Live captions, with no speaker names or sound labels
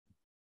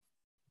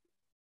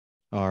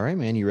All right,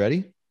 man. You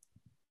ready?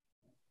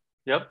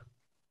 Yep.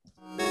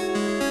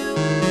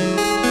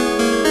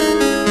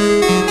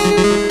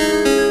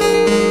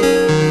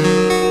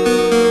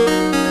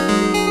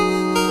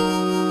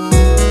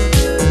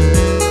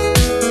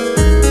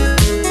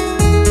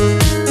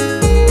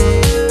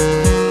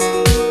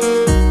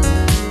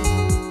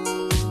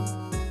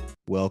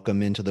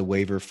 Welcome into the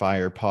Waiver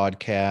Fire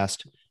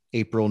podcast.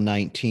 April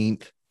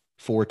 19th,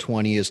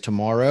 420 is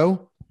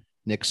tomorrow.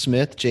 Nick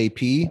Smith,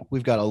 JP.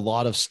 We've got a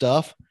lot of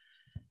stuff.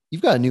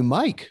 You've got a new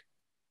mic.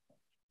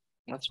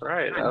 That's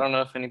right. I don't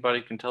know if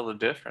anybody can tell the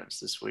difference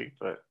this week,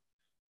 but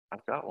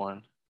I've got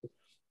one.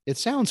 It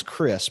sounds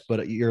crisp,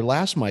 but your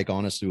last mic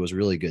honestly was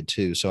really good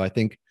too. So I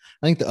think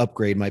the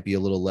upgrade might be a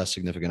little less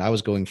significant. I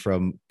was going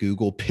from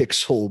Google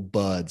Pixel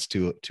Buds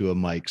to a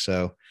mic.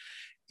 So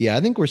yeah, I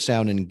think we're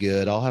sounding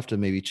good. I'll have to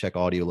maybe check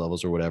audio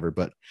levels or whatever,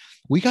 but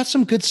we got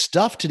some good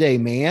stuff today,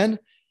 man.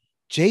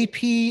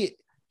 JP,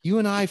 you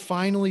and I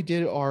finally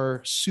did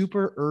our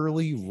super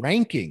early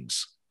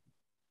rankings.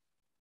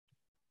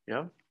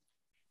 Yep.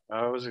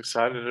 I was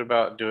excited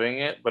about doing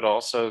it, but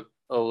also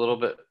a little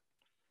bit,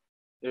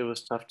 it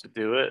was tough to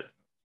do it.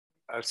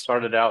 I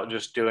started out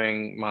just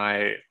doing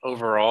my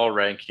overall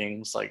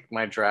rankings, like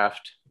my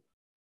draft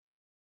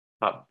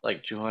top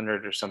like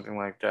 200 or something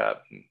like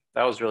that.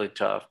 That was really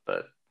tough,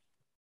 but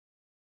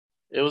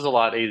it was a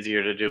lot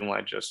easier to do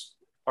my just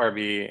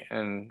RB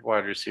and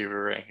wide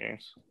receiver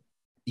rankings.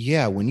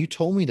 Yeah, when you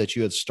told me that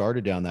you had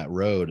started down that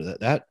road,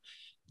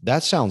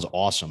 that sounds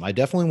awesome. I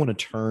definitely want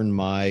to turn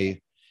my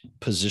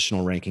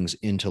positional rankings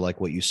into like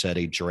what you said,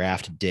 a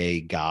draft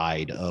day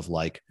guide of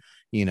like,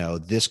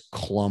 this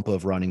clump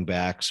of running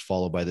backs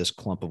followed by this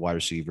clump of wide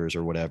receivers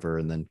or whatever,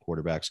 and then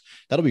quarterbacks.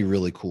 That'll be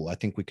really cool. I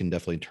think we can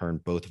definitely turn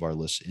both of our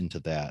lists into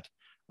that.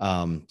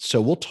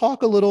 So we'll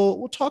talk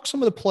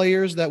some of the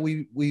players that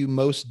we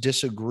most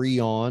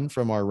disagree on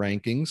from our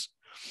rankings.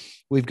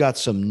 We've got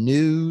some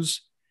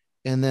news.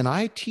 And then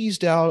I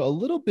teased out a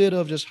little bit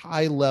of just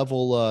high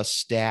level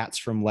stats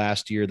from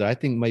last year that I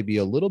think might be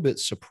a little bit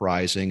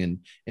surprising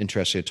and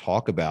interesting to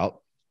talk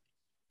about.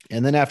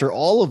 And then after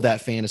all of that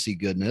fantasy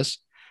goodness,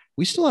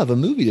 we still have a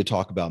movie to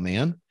talk about,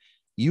 man.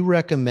 You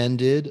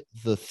recommended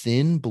The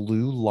Thin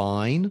Blue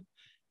Line,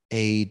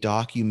 a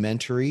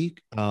documentary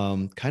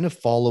kind of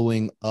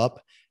following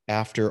up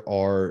after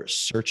our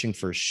Searching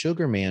for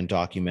Sugar Man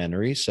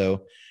documentary.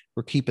 So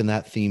we're keeping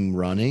that theme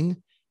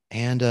running.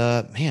 And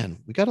man,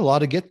 we got a lot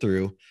to get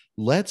through.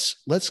 Let's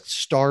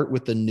start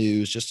with the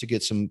news just to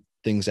get some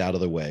things out of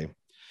the way.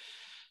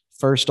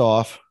 First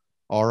off,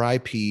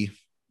 RIP,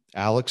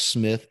 Alex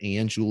Smith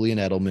and Julian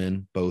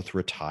Edelman both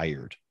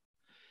retired.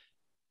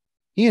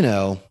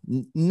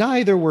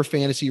 Neither were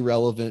fantasy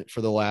relevant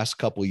for the last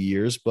couple of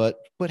years, but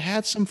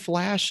had some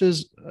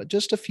flashes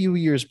just a few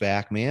years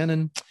back, man.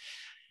 And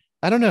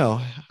I don't know.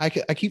 I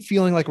keep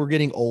feeling like we're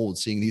getting old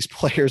seeing these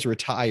players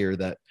retire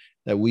that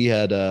we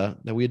had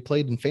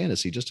played in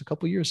fantasy just a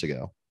couple years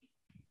ago.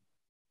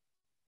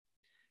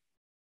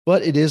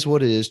 But it is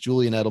what it is.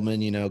 Julian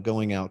Edelman,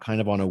 going out kind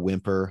of on a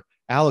whimper.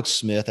 Alex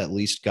Smith at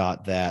least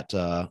got that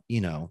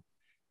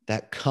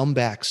that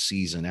comeback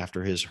season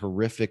after his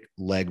horrific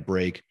leg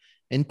break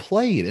and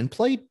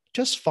played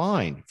just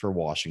fine for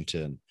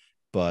Washington.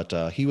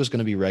 But he was going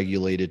to be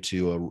regulated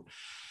to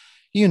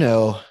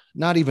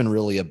not even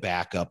really a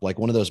backup, like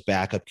one of those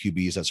backup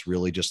QBs that's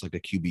really just like a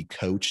QB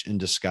coach in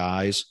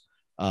disguise.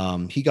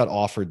 He got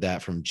offered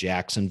that from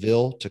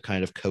Jacksonville to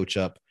kind of coach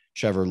up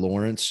Trevor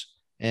Lawrence,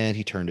 and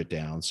he turned it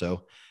down.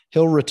 So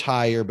he'll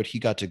retire, but he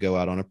got to go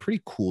out on a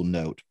pretty cool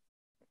note.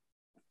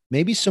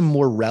 Maybe some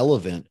more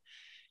relevant.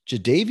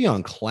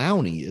 Jadeveon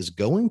Clowney is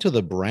going to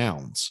the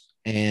Browns,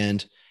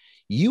 and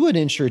you had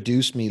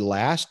introduced me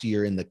last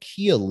year in the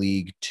Kia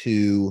League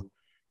to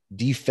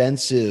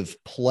defensive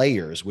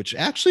players, which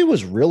actually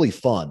was really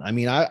fun. I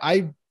mean,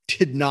 I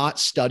did not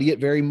study it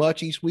very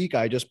much each week.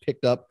 I just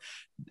picked up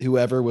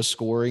whoever was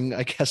scoring,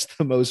 I guess,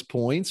 the most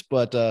points.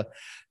 But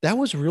that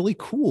was really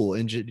cool.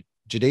 And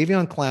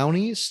Jadeveon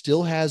Clowney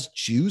still has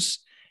juice.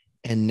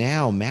 And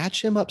now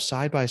match him up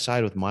side by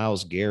side with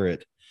Myles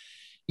Garrett.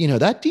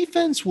 That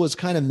defense was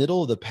kind of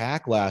middle of the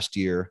pack last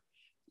year.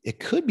 It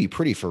could be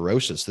pretty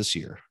ferocious this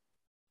year.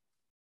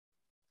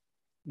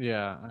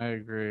 Yeah, I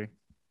agree.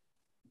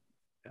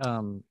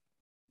 Um,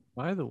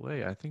 by the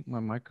way, I think my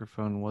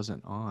microphone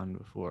wasn't on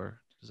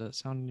before. Does that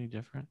sound any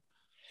different?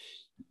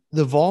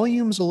 The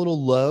volume's a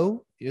little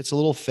low. It's a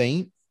little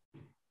faint.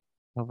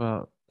 How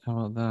about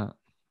that?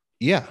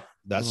 Yeah, A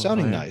that's little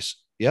sounding higher. nice.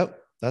 Yep,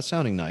 that's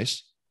sounding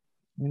nice.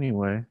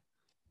 Anyway,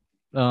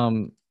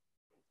 um,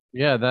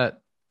 yeah,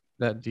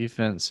 that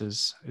defense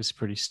is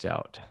pretty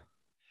stout.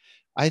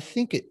 I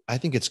think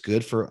it's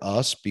good for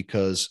us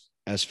because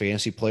as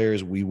fantasy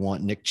players, we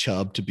want Nick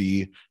Chubb to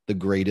be the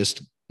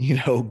greatest,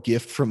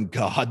 gift from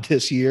God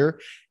this year.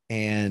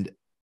 And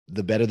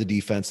the better the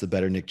defense, the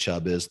better Nick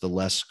Chubb is, the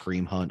less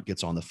Kareem Hunt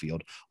gets on the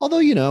field.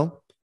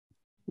 Although,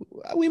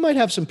 we might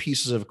have some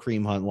pieces of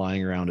Kareem Hunt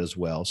lying around as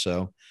well.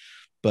 So,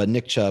 but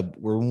Nick Chubb,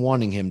 we're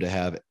wanting him to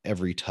have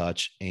every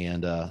touch,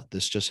 and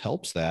this just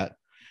helps that.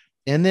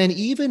 And then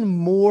even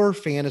more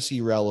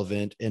fantasy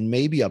relevant and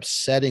maybe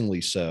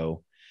upsettingly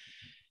so,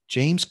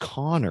 James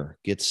Conner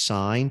gets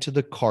signed to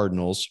the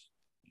Cardinals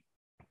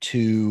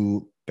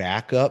to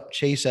back up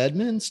Chase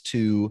Edmonds,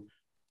 to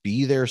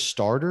be their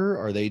starter.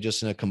 Are they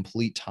just in a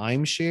complete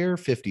timeshare,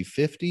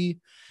 50-50?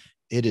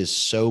 It is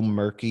so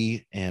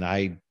murky. And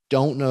I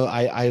don't know.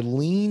 I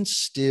lean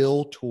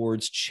still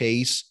towards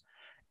Chase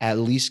at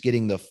least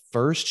getting the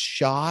first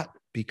shot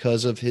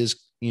because of his,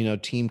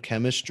 team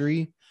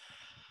chemistry.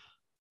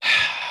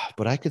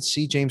 But I could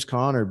see James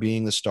Conner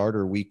being the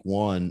starter week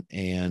 1.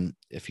 And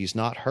if he's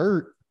not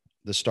hurt,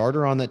 the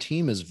starter on that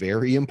team is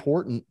very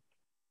important.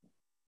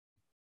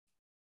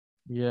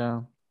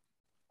 Yeah.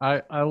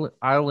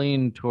 I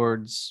lean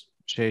towards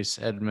Chase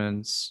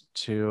Edmonds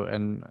too,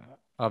 and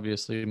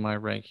obviously my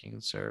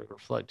rankings are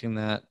reflecting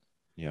that.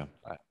 Yeah.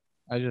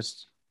 I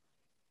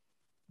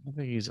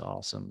think he's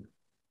awesome.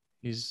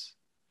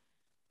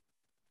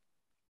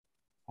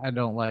 I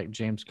don't like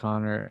James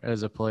Conner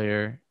as a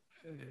player.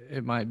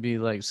 It might be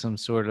like some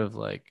sort of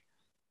like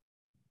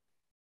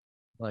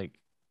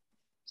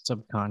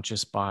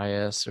subconscious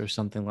bias or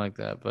something like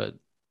that, but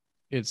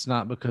it's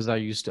not because I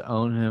used to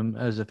own him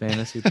as a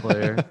fantasy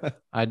player.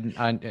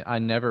 I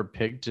never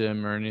picked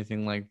him or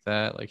anything like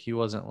that. Like he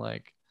wasn't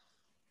like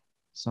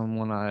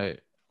someone I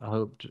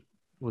hoped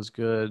was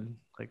good.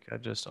 Like I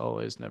just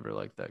always never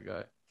liked that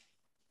guy.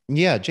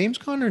 Yeah, James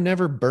Conner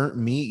never burnt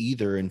me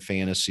either in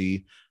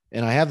fantasy.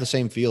 And I have the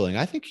same feeling.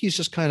 I think he's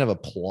just kind of a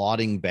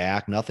plodding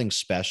back, nothing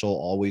special,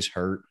 always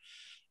hurt.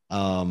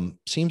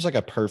 Seems like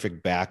a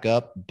perfect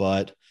backup,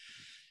 but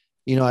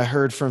I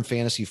heard from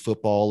fantasy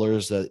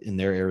footballers that in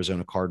their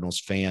Arizona Cardinals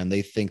fan,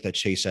 they think that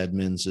Chase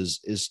Edmonds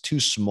is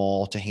too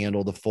small to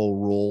handle the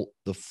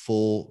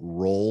full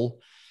role.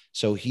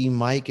 So he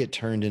might get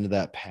turned into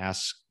that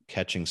pass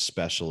catching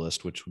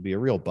specialist, which would be a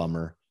real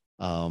bummer.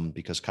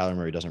 Because Kyler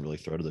Murray doesn't really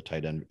throw to the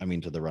tight end.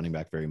 To the running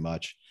back very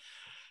much.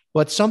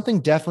 But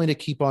something definitely to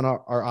keep on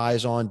our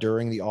eyes on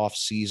during the off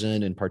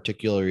season and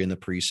particularly in the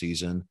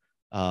preseason.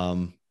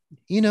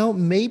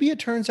 Maybe it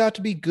turns out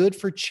to be good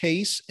for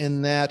Chase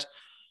in that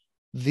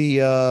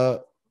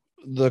the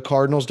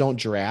Cardinals don't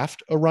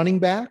draft a running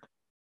back.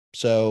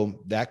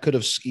 So that could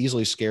have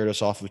easily scared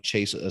us off of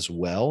Chase as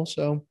well.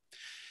 So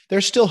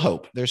there's still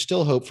hope. There's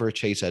still hope for a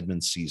Chase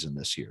Edmonds season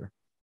this year.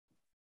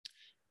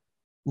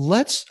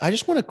 I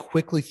just want to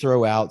quickly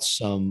throw out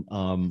some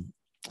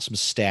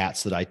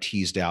stats that I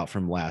teased out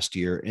from last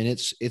year. And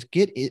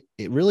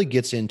it really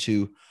gets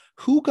into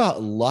who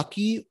got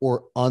lucky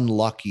or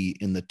unlucky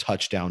in the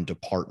touchdown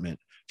department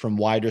from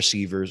wide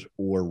receivers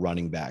or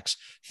running backs,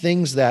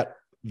 things that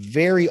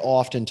very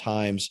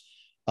oftentimes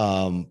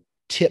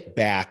tip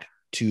back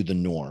to the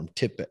norm.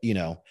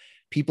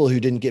 People who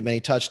didn't get many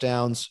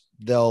touchdowns,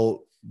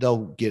 they'll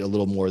get a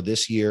little more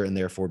this year and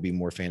therefore be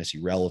more fantasy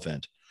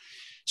relevant.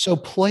 So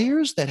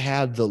players that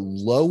had the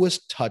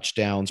lowest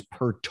touchdowns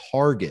per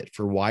target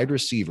for wide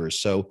receivers,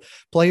 so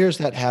players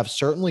that have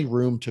certainly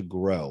room to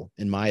grow,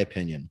 in my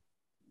opinion,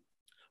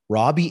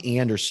 Robbie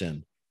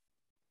Anderson,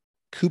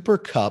 Cooper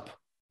Kupp,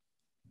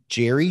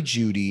 Jerry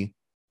Jeudy,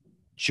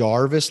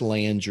 Jarvis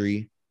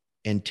Landry,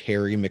 and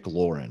Terry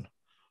McLaurin,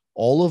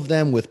 all of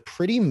them with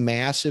pretty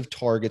massive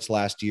targets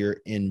last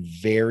year in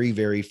very,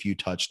 very few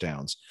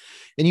touchdowns.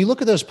 And you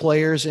look at those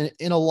players and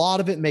a lot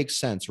of it makes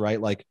sense, right?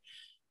 Like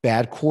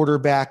bad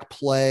quarterback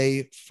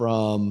play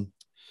from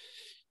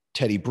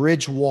Teddy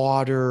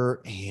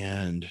Bridgewater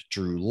and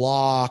Drew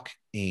Lock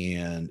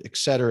and et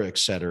cetera, et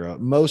cetera.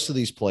 Most of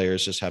these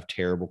players just have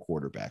terrible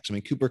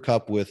quarterbacks. Cooper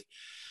Kupp with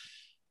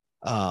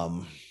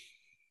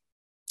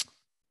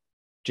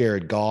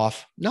Jared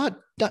Goff, not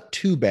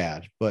too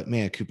bad, but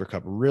man, Cooper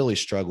Kupp really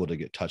struggled to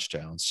get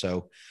touchdowns.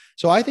 So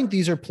I think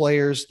these are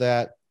players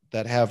that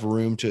have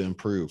room to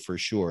improve for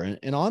sure.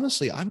 And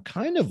honestly, I'm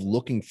kind of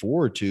looking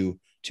forward to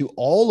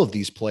all of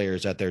these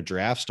players at their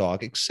draft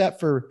stock, except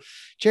for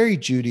Jerry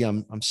Jeudy.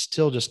 I'm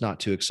still just not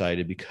too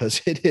excited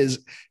because it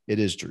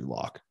is Drew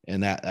Lock,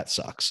 and that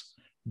sucks.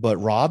 But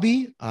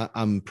Robbie,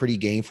 I'm pretty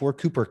game for.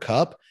 Cooper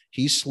Kupp,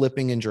 he's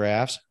slipping in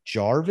drafts.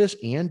 Jarvis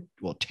and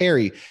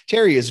Terry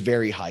is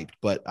very hyped,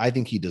 but I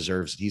think he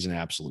deserves it. He's an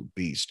absolute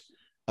beast.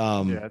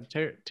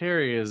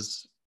 Terry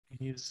is.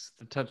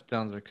 The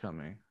touchdowns are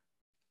coming.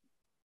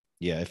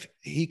 Yeah, if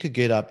he could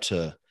get up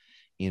to,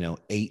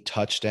 8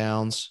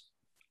 touchdowns.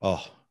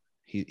 Oh,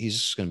 he's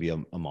just going to be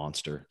a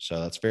monster.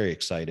 So that's very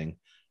exciting.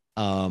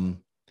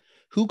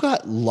 Who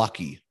got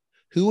lucky?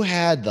 Who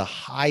had the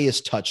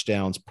highest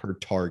touchdowns per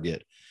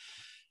target?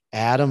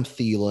 Adam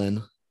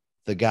Thielen,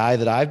 the guy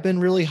that I've been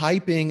really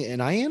hyping,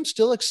 and I am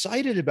still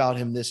excited about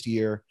him this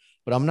year.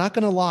 But I'm not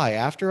going to lie.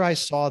 After I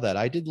saw that,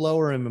 I did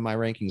lower him in my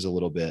rankings a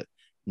little bit.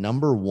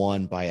 Number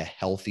 1 by a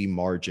healthy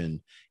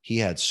margin. He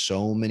had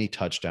so many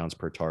touchdowns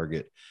per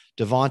target.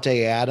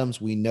 Devontae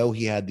Adams, we know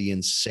he had the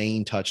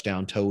insane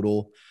touchdown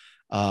total,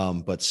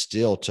 but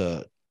still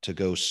to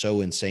go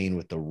so insane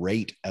with the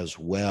rate as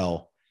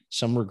well,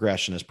 some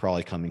regression is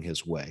probably coming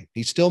his way.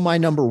 He's still my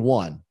number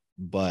 1,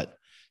 but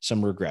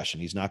some regression.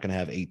 He's not going to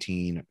have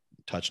 18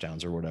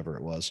 touchdowns or whatever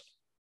it was.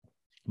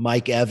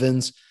 Mike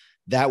Evans,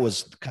 that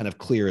was kind of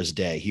clear as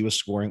day. He was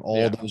scoring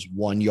all those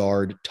 1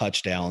 yard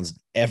touchdowns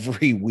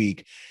every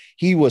week.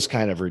 He was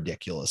kind of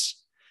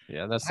ridiculous.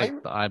 Yeah, that's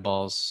like the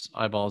eyeballs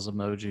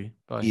emoji.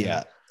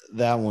 Yeah,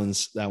 that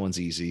one's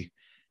easy.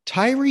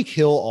 Tyreek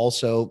Hill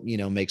also,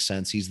 makes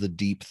sense. He's the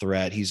deep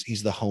threat.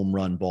 He's the home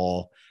run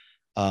ball.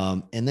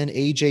 And then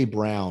AJ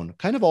Brown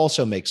kind of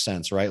also makes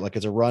sense, right? Like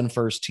it's a run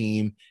first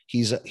team.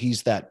 He's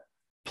that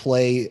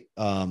play,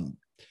 run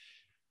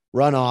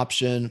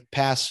option,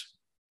 pass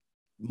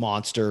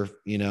monster,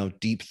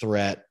 deep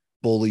threat,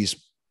 bullies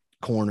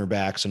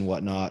cornerbacks and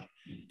whatnot.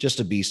 Just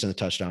a beast in the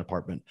touchdown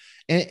department.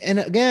 And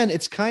again,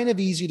 it's kind of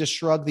easy to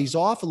shrug these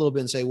off a little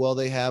bit and say, well,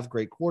 they have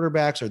great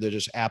quarterbacks or they're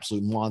just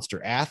absolute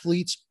monster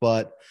athletes.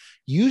 But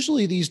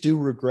usually these do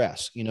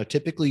regress.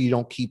 Typically you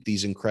don't keep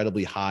these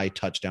incredibly high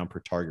touchdown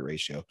per target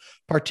ratio,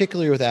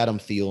 particularly with Adam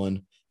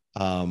Thielen.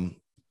 And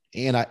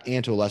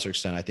to a lesser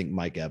extent, I think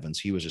Mike Evans,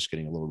 he was just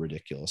getting a little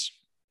ridiculous.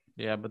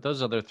 Yeah, but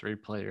those other 3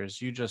 players,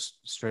 you just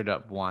straight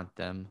up want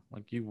them.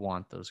 Like you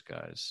want those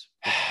guys.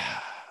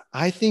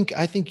 I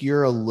think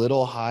you're a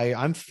little high.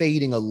 I'm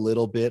fading a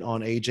little bit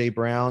on AJ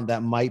Brown.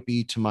 That might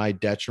be to my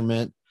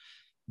detriment,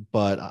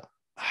 but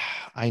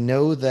I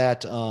know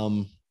that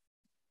who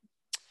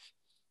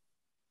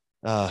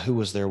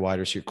was their wide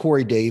receiver?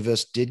 Corey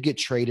Davis did get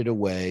traded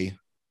away.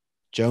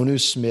 Jonnu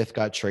Smith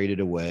got traded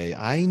away.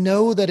 I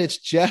know that it's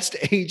just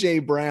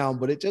AJ Brown,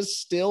 but it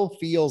just still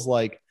feels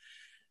like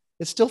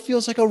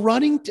a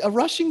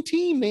rushing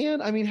team,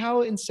 man. I mean,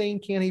 how insane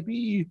can he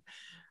be?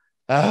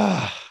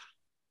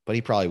 But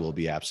he probably will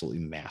be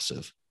absolutely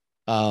massive.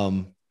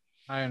 I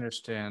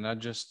understand.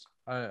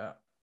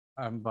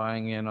 I'm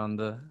buying in on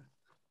the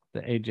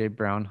AJ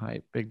Brown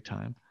hype big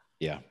time.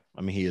 Yeah.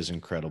 I mean, he is an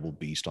incredible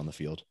beast on the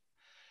field.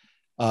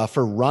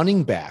 For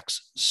running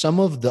backs,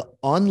 some of the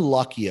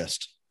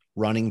unluckiest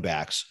running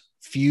backs,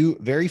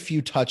 very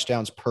few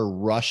touchdowns per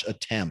rush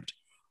attempt.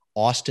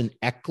 Austin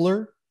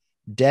Eckler,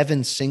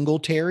 Devin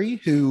Singletary,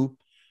 who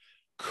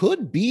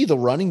could be the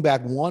running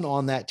back 1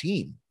 on that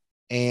team.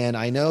 And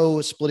I know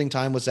splitting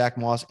time with Zach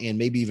Moss and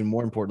maybe even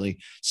more importantly,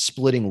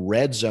 splitting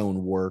red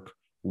zone work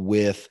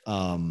with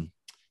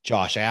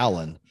Josh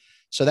Allen.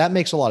 So that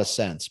makes a lot of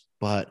sense,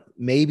 but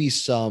maybe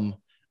some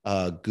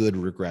good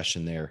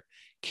regression there.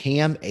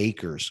 Cam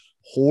Akers,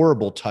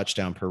 horrible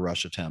touchdown per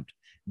rush attempt.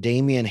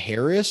 Damian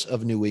Harris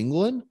of New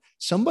England,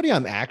 somebody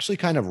I'm actually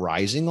kind of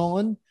rising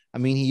on. I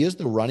mean, he is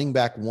the running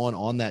back 1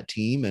 on that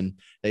team, and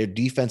their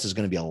defense is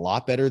going to be a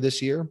lot better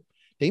this year.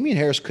 Damian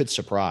Harris could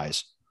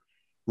surprise.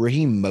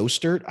 Raheem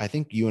Mostert, I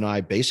think you and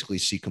I basically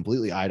see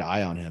completely eye to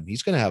eye on him.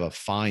 He's going to have a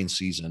fine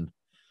season.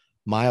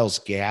 Myles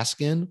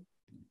Gaskin,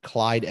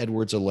 Clyde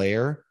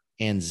Edwards-Helaire,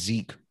 and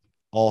Zeke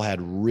all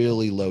had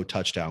really low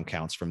touchdown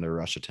counts from their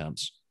rush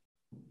attempts.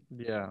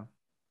 Yeah.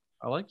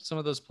 I like some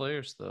of those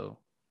players, though.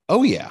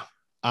 Oh, yeah.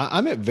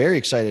 I'm very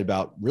excited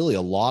about really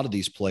a lot of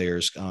these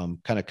players kind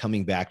of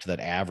coming back to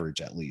that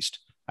average at least.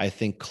 I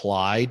think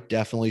Clyde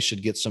definitely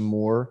should get some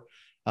more.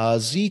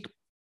 Zeke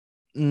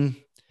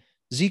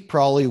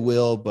probably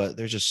will, but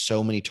there's just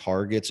so many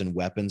targets and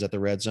weapons at the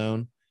red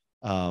zone.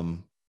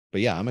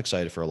 But yeah, I'm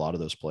excited for a lot of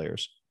those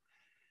players.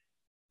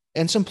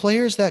 And some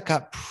players that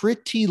got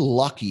pretty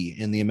lucky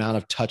in the amount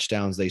of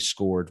touchdowns they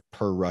scored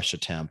per rush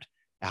attempt.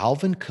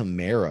 Alvin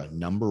Kamara,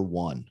 number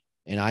 1.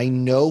 And I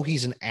know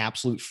he's an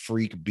absolute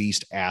freak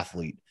beast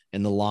athlete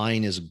and the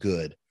line is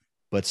good,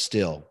 but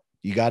still,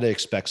 you got to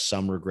expect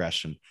some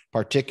regression,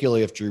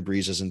 particularly if Drew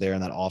Brees isn't there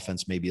and that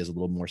offense maybe is a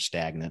little more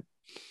stagnant.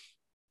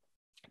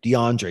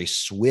 DeAndre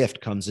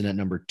Swift comes in at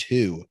number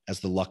 2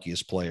 as the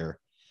luckiest player.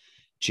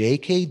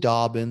 J.K.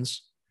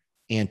 Dobbins,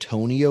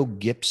 Antonio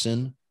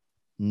Gibson,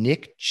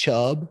 Nick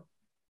Chubb,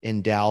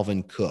 and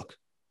Dalvin Cook.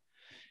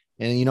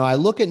 And, I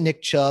look at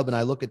Nick Chubb and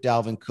I look at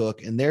Dalvin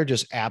Cook, and they're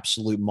just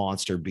absolute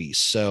monster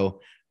beasts. So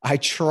I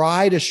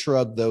try to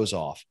shrug those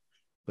off.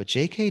 But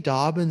J.K.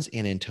 Dobbins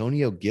and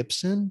Antonio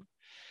Gibson,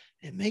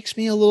 it makes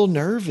me a little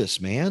nervous,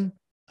 man.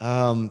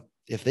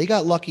 If they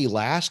got lucky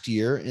last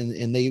year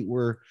and they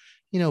were,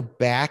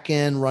 back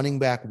end running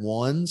back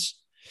 1s,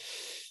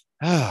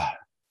 it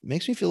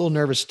makes me feel a little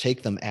nervous to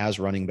take them as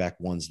running back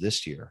 1s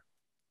this year.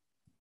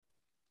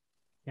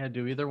 Yeah,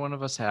 do either one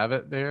of us have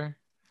it there?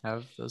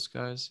 Have those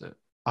guys?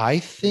 I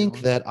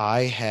think that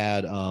I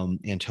had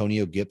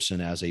Antonio Gibson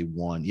as a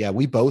 1. Yeah,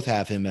 we both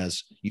have him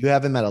as – you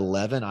have him at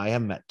 11. I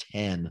have him at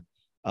 10.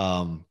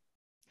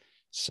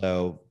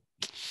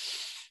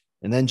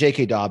 And then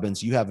J.K.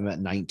 Dobbins, you have him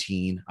at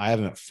 19. I have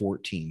him at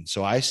 14.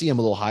 So I see him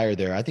a little higher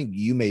there. I think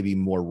you may be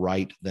more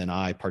right than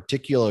I,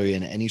 particularly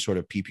in any sort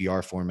of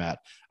PPR format.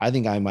 I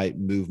think I might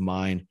move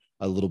mine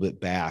a little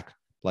bit back.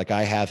 Like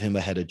I have him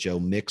ahead of Joe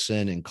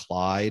Mixon and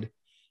Clyde.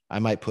 I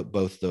might put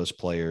both those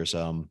players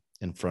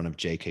in front of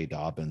J.K.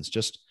 Dobbins.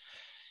 Just,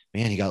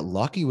 man, he got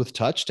lucky with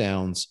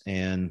touchdowns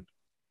and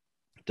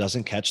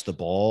doesn't catch the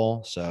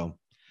ball. So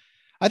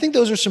I think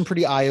those are some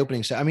pretty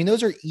eye-opening stats. I mean,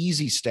 those are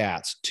easy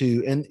stats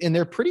too, and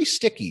they're pretty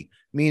sticky,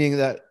 meaning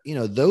that,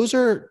 those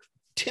are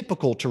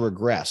typical to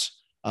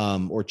regress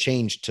or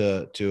change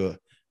to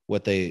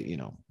what they,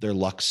 their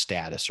luck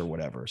status or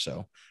whatever.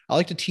 So I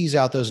like to tease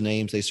out those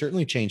names. They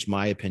certainly changed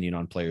my opinion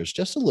on players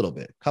just a little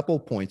bit, a couple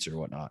of points or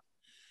whatnot.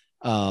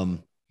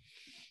 And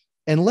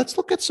let's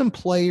look at some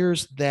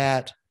players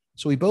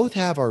so we both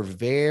have our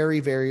very,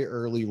 very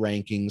early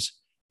rankings.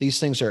 These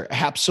things are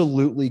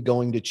absolutely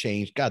going to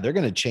change. God, they're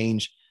going to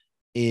change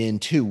in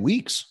 2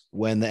 weeks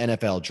when the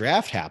NFL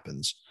draft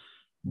happens.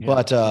 Yeah,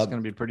 but it's going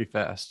to be pretty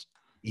fast.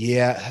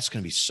 Yeah, that's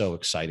going to be so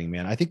exciting,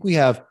 man. I think we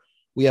have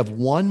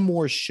one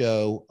more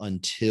show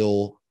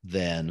until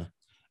then.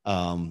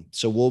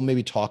 So we'll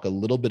maybe talk a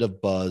little bit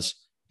of buzz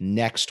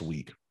next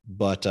week,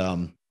 but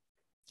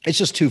it's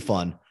just too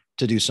fun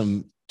to do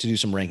some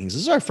rankings. This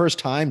is our first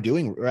time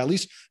doing, or at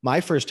least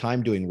my first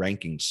time doing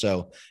rankings.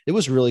 So it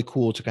was really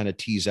cool to kind of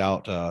tease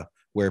out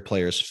where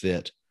players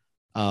fit.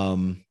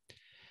 So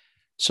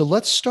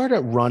let's start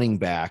at running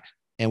back.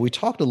 And we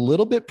talked a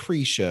little bit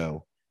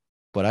pre-show,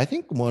 but I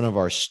think one of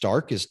our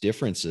starkest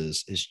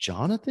differences is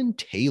Jonathan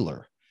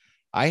Taylor.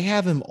 I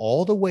have him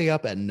all the way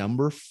up at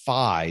number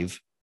 5.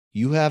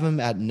 You have him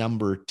at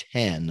number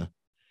 10.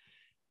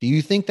 Do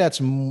you think that's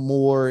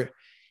more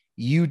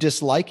you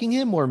disliking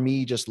him or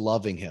me just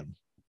loving him?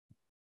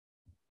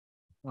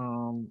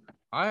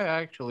 I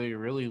actually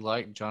really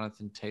like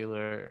Jonathan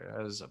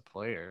Taylor as a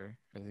player.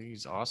 I think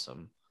he's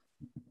awesome.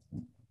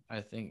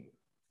 I think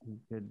he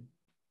could,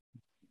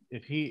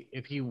 if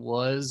he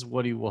was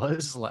what he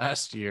was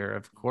last year,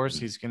 of course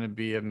he's going to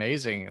be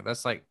amazing.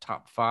 That's like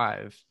top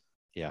 5.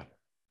 Yeah.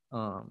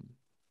 I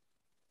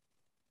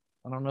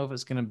don't know if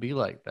it's going to be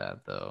like that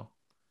though.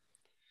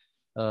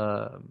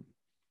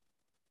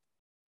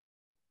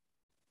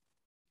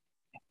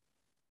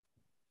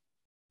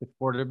 The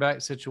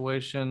quarterback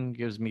situation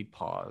gives me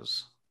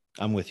pause.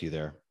 I'm with you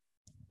there.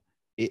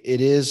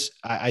 It is.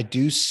 I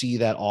do see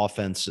that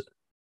offense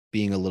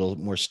being a little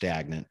more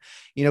stagnant.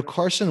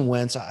 Carson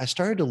Wentz, I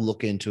started to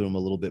look into him a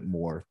little bit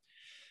more.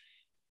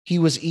 He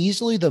was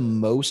easily the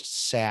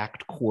most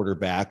sacked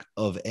quarterback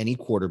of any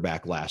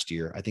quarterback last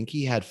year. I think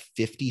he had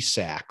 50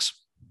 sacks,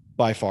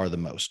 by far the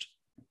most.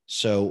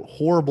 So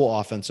horrible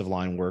offensive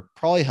line work,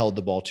 probably held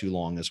the ball too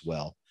long as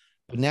well.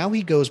 But now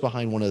he goes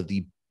behind one of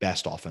the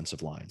best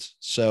offensive lines.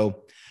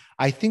 So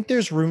I think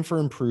there's room for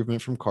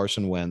improvement from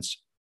Carson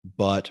Wentz,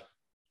 but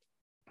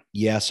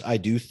yes, I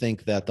do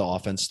think that the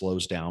offense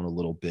slows down a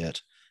little bit.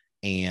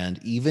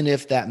 And even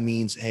if that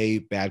means, hey,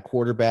 bad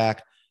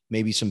quarterback,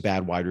 maybe some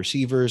bad wide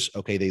receivers,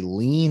 okay, they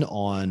lean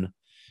on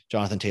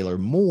Jonathan Taylor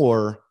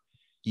more.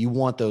 You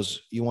want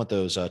those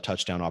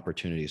touchdown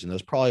opportunities, and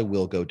those probably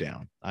will go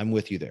down. I'm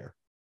with you there.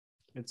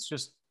 It's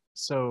just,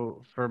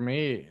 so for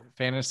me,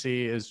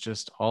 fantasy is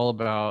just all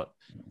about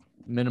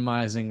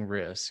minimizing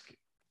risk.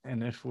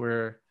 And if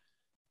we're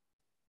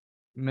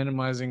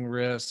minimizing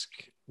risk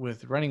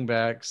with running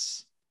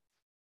backs,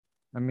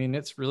 I mean,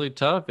 it's really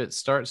tough. It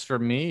starts for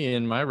me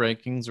in my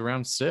rankings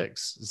around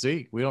 6.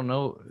 Zeke, we don't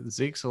know.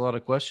 Zeke's a lot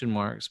of question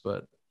marks,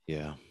 but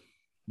yeah,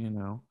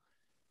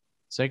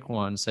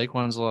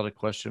 Saquon's a lot of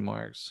question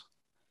marks,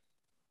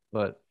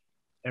 but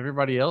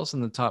everybody else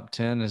in the top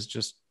 10 is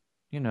just,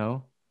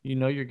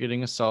 you're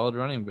getting a solid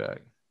running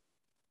back.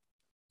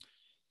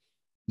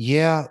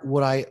 Yeah,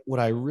 what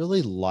I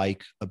really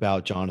like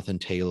about Jonathan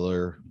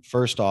Taylor,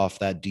 first off,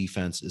 that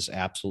defense is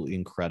absolutely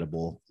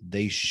incredible.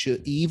 They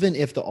should, even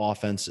if the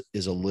offense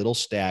is a little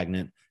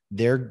stagnant,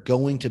 they're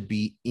going to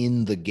be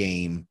in the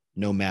game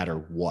no matter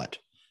what.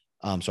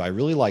 So I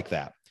really like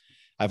that.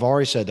 I've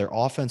already said their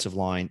offensive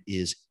line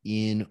is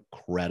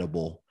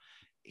incredible.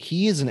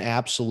 He is an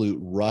absolute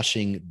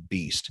rushing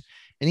beast,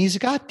 and he's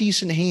got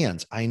decent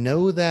hands. I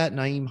know that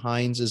Nyheim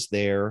Hines is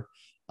there.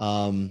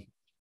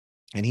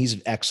 And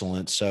he's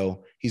excellent.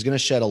 So he's going to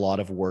shed a lot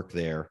of work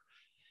there.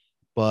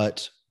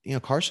 But,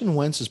 Carson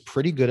Wentz is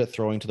pretty good at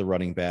throwing to the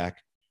running back.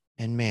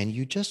 And man,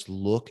 you just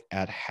look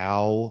at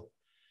how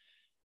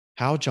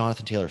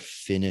Jonathan Taylor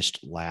finished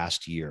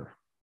last year.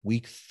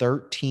 Week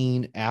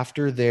 13,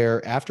 after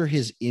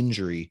his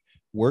injury,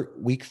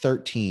 week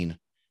 13,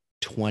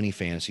 20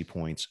 fantasy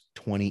points,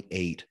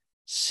 28,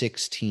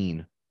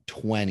 16,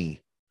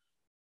 20.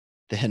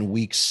 Then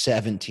week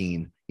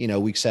 17,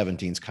 week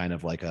 17 is kind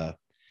of like a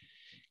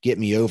get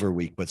me over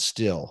week, but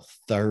still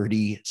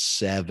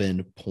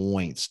 37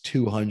 points,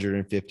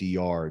 250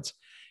 yards.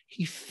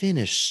 He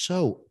finished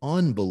so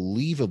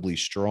unbelievably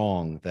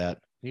strong that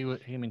he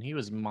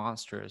was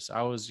monstrous.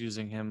 I was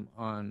using him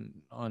on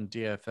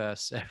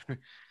DFS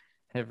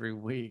every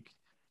week.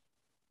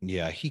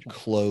 Yeah, he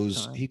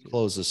closed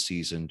the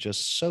season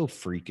just so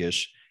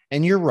freakish.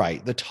 And you're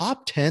right. The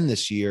top 10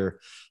 this year,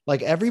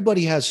 like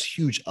everybody has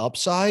huge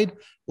upside.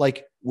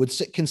 Like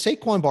can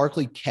Saquon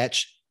Barkley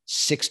catch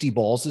 60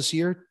 balls this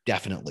year?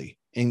 Definitely.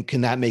 And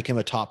can that make him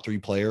a top 3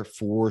 player?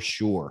 For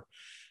sure.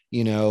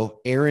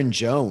 Aaron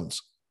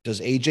Jones,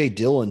 does AJ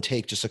Dillon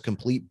take just a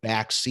complete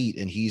back seat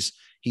and he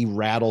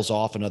rattles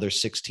off another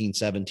 16,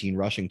 17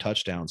 rushing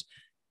touchdowns?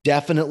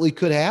 Definitely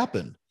could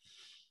happen.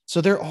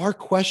 So there are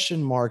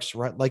question marks,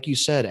 right? Like you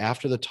said,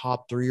 after the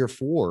top 3 or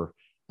 4.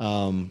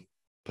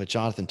 But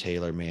Jonathan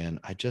Taylor,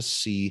 man, I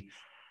just see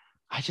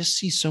I just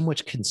see so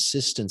much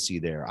consistency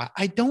there.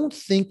 I don't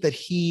think that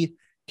he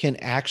can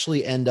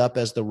actually end up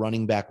as the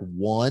running back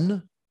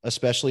one,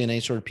 especially in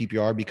any sort of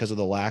PPR because of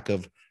the lack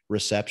of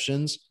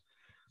receptions.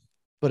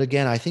 But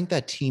again, I think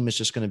that team is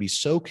just going to be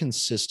so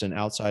consistent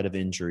outside of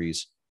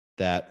injuries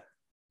that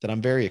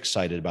I'm very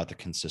excited about the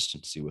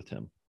consistency with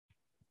him.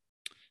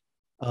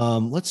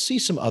 Let's see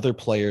some other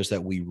players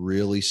that we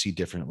really see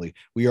differently.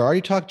 We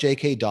already talked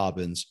J.K.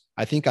 Dobbins.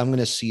 I think I'm going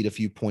to cede a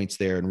few points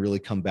there and really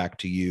come back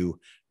to you,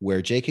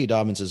 where J.K.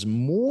 Dobbins is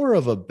more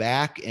of a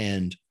back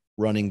end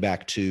running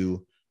back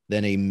two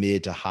than a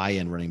mid to high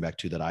end running back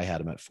two that I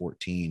had him at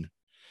 14.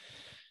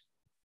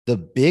 The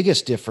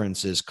biggest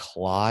difference is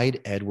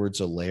Clyde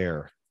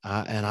Edwards-Helaire.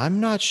 And I'm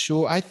not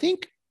sure. I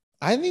think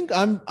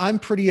I'm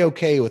pretty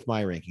okay with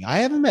my ranking. I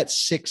have him at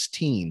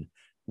 16,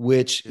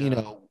 which,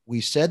 we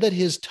said that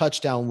his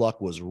touchdown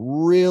luck was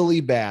really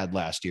bad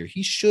last year.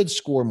 He should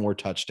score more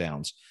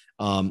touchdowns.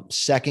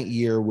 Second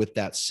year with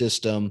that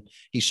system,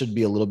 he should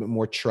be a little bit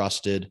more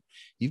trusted.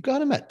 You've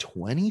got him at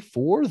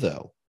 24,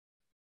 though.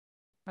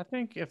 I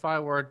think if I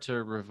were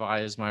to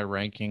revise my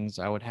rankings,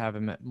 I would have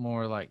him at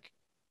more like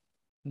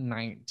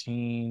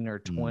 19 or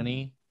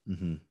 20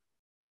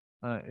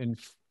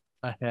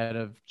 ahead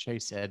of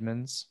Chase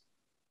Edmonds.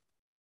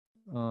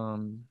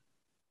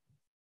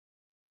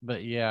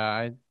 But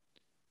yeah,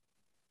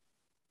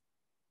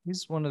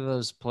 he's one of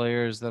those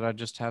players that I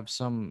just have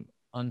some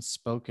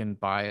unspoken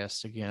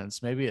bias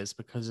against. Maybe it's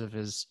because of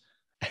his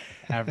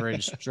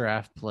average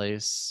draft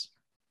place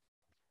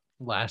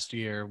last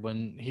year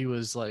when he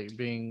was like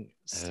being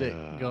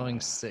going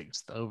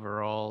 6th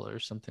overall or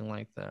something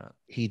like that.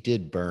 He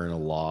did burn a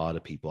lot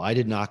of people. I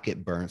did not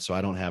get burnt, so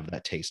I don't have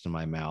that taste in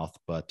my mouth,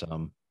 but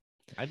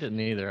I didn't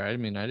either. I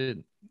mean, I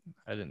didn't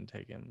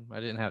take him. I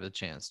didn't have the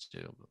chance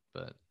to,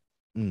 but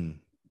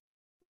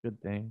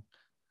good thing.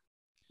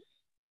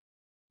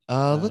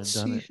 Let's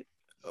see.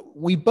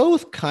 We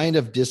both kind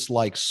of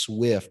dislike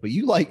Swift, but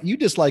you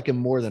dislike him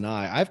more than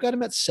I. I've got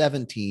him at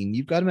 17.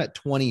 You've got him at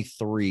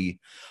 23.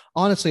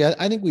 Honestly,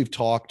 I think we've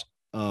talked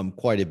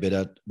quite a bit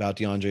about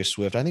DeAndre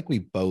Swift. I think we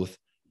both,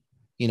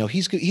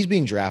 he's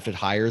being drafted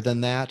higher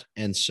than that,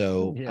 and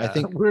so I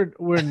think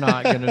we're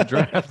not going to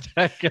draft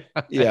that guy.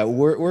 Yeah,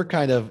 we're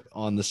kind of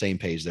on the same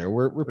page there.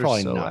 We're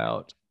probably so not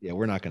out. Yeah,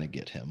 we're not going to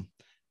get him.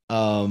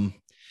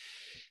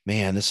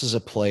 Man, this is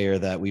a player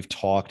that we've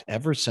talked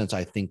ever since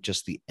I think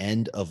just the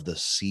end of the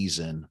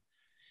season.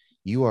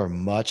 You are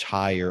much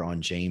higher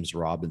on James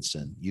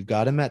Robinson. You've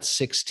got him at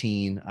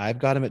 16. I've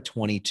got him at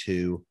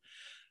 22.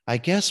 I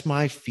guess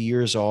my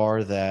fears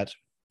are that,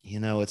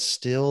 it's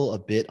still a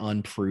bit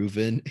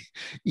unproven,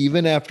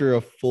 even after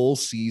a full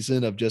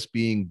season of just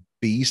being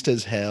beast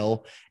as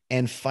hell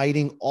and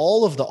fighting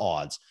all of the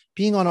odds,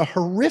 being on a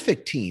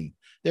horrific team.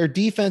 Their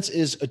defense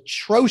is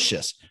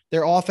atrocious.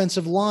 Their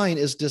offensive line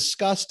is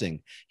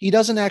disgusting. He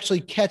doesn't actually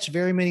catch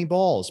very many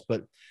balls,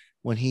 but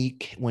when he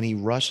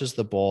rushes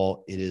the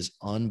ball, it is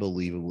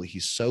unbelievable.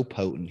 He's so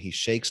potent. He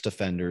shakes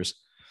defenders,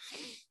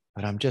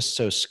 but I'm just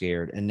so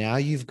scared. And now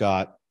you've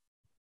got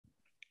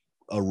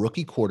a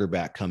rookie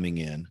quarterback coming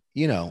in,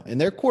 and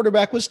their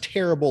quarterback was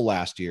terrible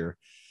last year,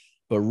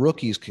 but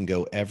rookies can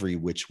go every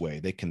which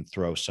way. They can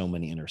throw so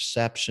many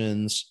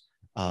interceptions.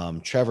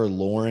 Trevor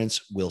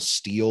Lawrence will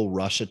steal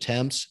rush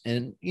attempts,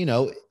 and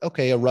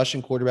a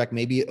Russian quarterback,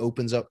 maybe it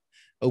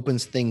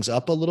opens things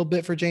up a little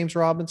bit for James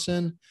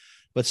Robinson,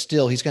 but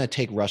still he's going to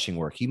take rushing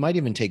work. He might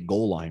even take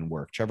goal line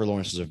work. Trevor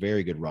Lawrence is a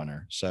very good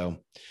runner. So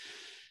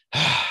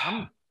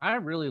I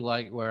really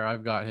like where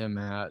I've got him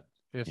at.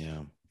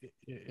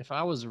 If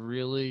I was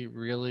really,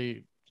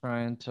 really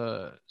trying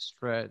to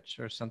stretch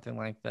or something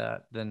like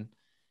that, then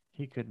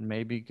he could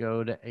maybe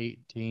go to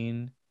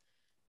 18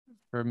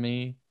 for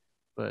me,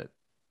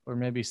 or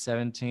maybe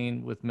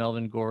 17 with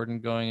Melvin Gordon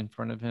going in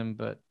front of him.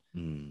 But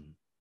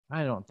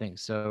I don't think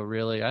so,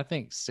 really. I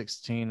think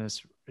 16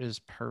 is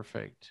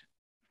perfect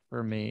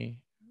for me,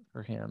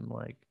 for him.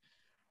 Like,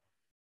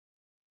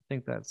 I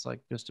think that's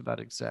like just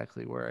about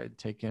exactly where I'd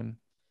take him.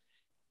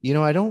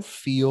 I don't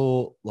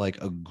feel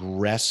like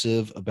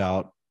aggressive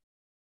about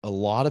a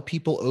lot of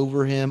people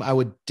over him. I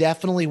would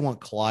definitely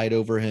want Clyde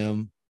over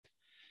him.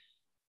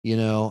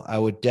 I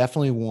would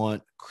definitely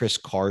want Chris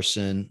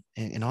Carson.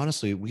 And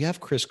honestly, we have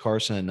Chris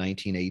Carson at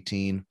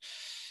 1918.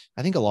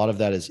 I think a lot of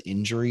that is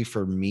injury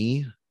for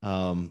me.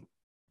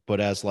 But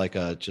as like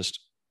a just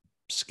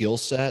skill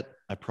set,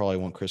 I probably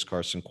want Chris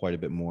Carson quite a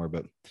bit more.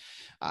 But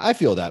I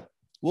feel that.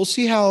 We'll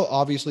see how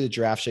obviously the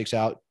draft shakes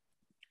out.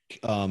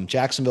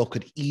 Jacksonville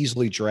could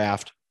easily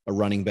draft a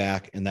running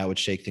back, and that would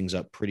shake things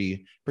up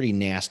pretty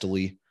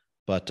nastily.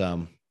 But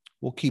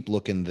we'll keep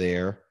looking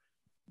there.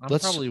 I'm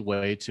probably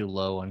way too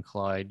low on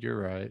Clyde. You're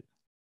right.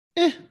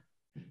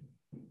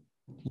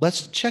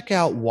 Let's check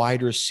out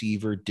wide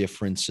receiver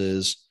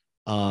differences.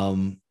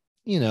 Honestly,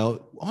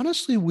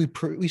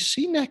 we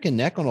see neck and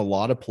neck on a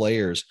lot of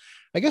players.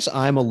 I guess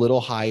I'm a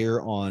little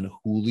higher on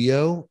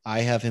Julio.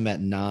 I have him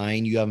at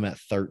 9. You have him at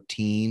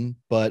 13.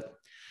 But,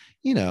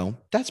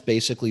 that's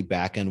basically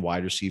back end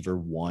wide receiver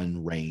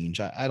one range.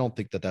 I don't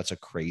think that that's a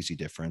crazy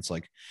difference.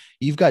 Like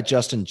you've got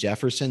Justin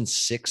Jefferson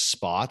 6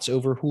 spots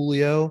over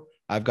Julio.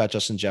 I've got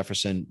Justin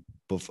Jefferson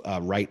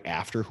right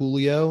after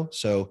Julio.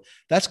 So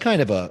that's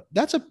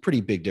that's a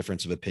pretty big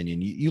difference of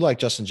opinion. You like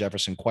Justin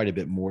Jefferson quite a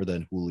bit more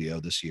than Julio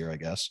this year, I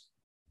guess.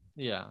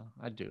 Yeah,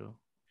 I do.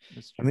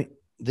 I mean,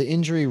 the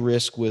injury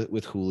risk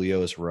with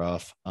Julio is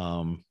rough.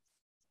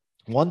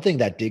 One thing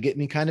that did get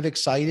me kind of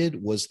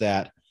excited was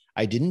that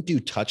I didn't do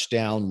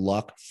touchdown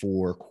luck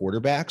for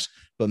quarterbacks,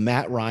 but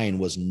Matt Ryan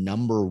was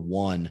number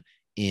one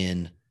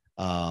in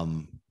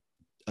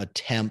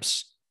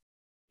attempts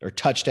or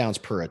touchdowns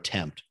per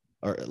attempt,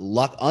 or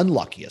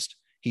unluckiest.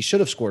 He should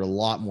have scored a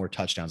lot more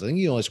touchdowns. I think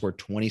he only scored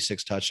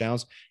 26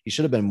 touchdowns. He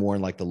should have been more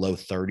in like the low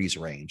 30s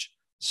range.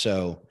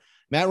 So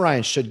Matt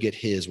Ryan should get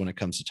his when it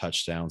comes to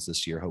touchdowns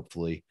this year,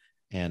 hopefully.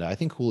 And I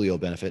think Julio will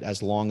benefit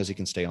as long as he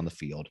can stay on the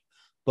field.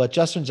 But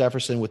Justin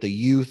Jefferson with the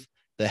youth,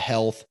 the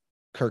health,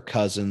 Kirk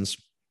Cousins,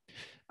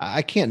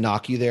 I can't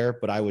knock you there,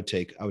 but I would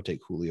take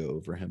Julio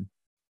over him.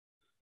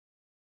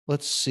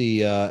 Let's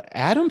see.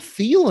 Adam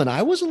Thielen.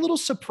 I was a little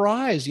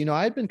surprised.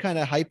 I'd been kind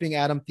of hyping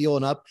Adam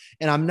Thielen up,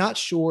 and I'm not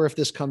sure if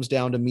this comes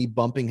down to me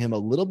bumping him a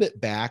little bit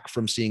back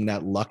from seeing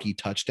that lucky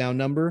touchdown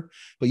number,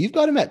 but you've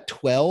got him at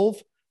 12.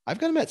 I've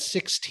got him at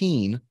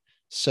 16.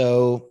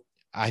 So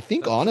I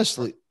think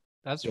honestly,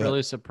 that's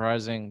really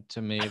surprising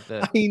to me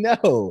that I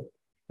know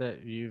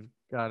that you've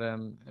got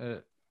him.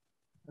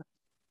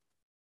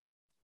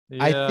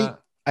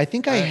 I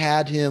think I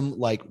had him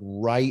like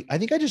right. I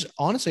think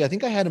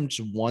I had him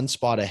just one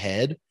spot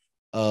ahead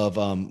of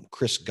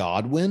Chris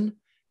Godwin.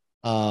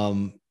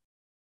 And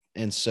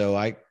so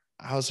I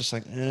was just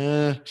like,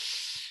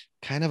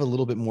 kind of a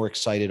little bit more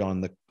excited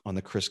on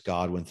the Chris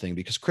Godwin thing,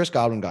 because Chris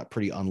Godwin got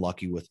pretty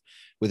unlucky with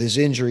his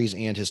injuries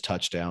and his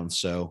touchdowns.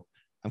 So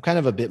I'm kind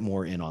of a bit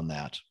more in on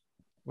that.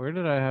 Where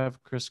did I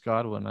have Chris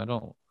Godwin? I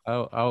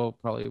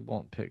probably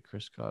won't pick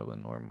Chris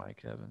Godwin or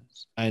Mike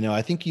Evans. I know.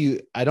 I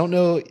don't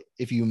know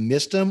if you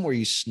missed him or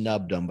you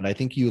snubbed him, but I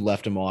think you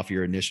left him off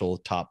your initial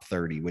top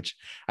 30, which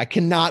I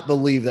cannot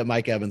believe that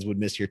Mike Evans would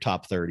miss your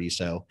top 30.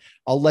 So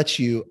I'll let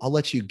you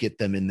get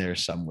them in there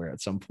somewhere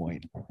at some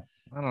point.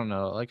 I don't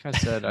know. Like I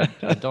said, I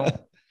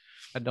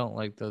don't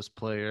like those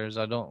players.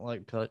 I don't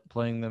like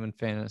playing them in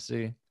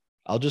fantasy.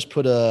 I'll just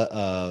put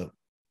a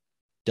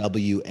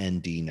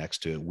WND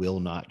next to it. Will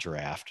not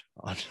draft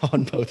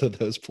on both of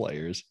those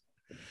players.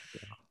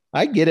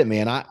 I get it,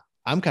 man.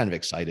 I'm kind of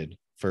excited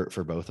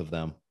for both of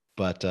them.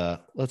 But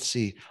let's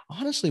see.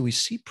 Honestly, we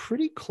see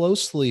pretty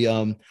closely.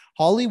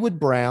 Hollywood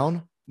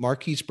Brown,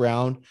 Marquise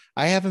Brown.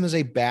 I have him as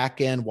a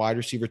back end wide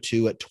receiver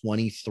 2 at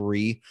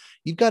 23.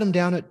 You've got him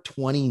down at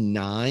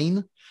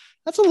 29.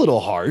 That's a little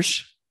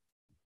harsh.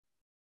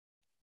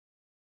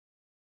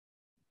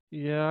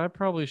 Yeah, I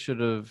probably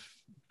should have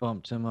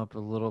bumped him up a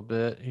little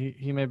bit.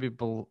 He maybe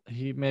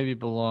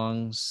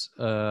belongs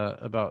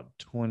about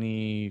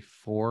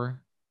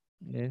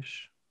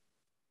 24-ish.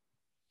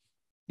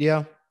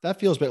 Yeah, that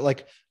feels better.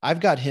 Like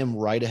I've got him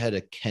right ahead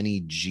of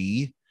Kenny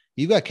G.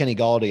 You've got Kenny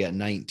Galladay at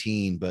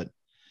 19, but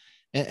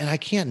and I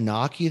can't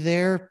knock you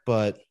there,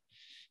 but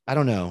I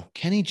don't know.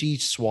 Kenny G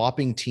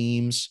swapping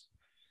teams.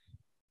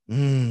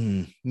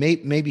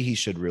 Maybe he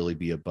should really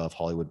be above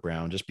Hollywood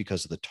Brown just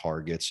because of the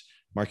targets.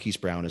 Marquise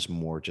Brown is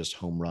more just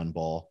home run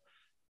ball.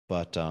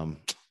 But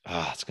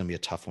it's going to be a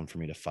tough one for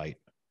me to fight.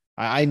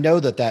 I know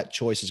that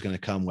choice is going to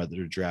come whether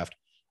to draft.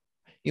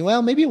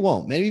 Well, maybe it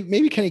won't.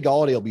 Maybe Kenny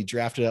Galladay will be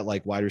drafted at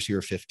like wide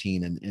receiver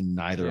 15, and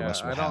neither of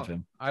us will have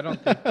him. I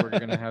don't think we're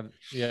going to have.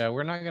 Yeah,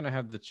 we're not going to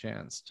have the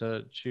chance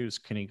to choose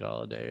Kenny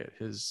Galladay at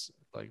his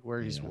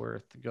where he's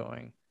worth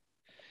going.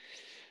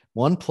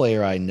 One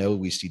player I know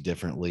we see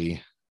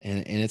differently,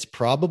 and it's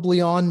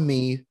probably on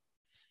me.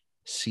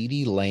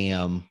 CeeDee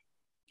Lamb,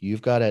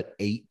 you've got at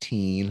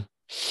 18.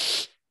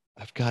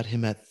 I've got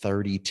him at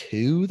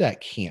 32.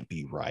 That can't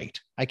be right.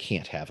 I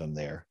can't have him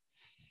there.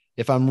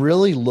 If I'm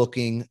really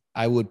looking,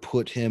 I would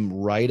put him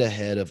right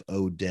ahead of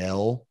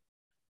Odell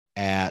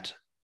at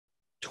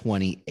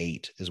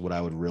 28 is what I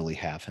would really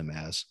have him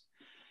as.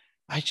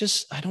 I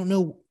don't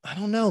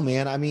know,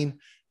 man. I mean,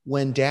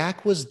 when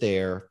Dak was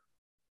there,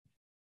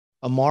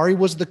 Amari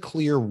was the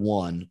clear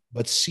one,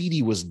 but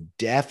CeeDee was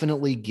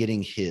definitely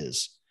getting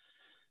his.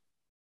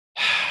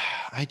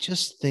 I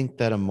just think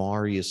that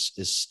Amari is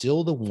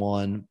still the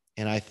one.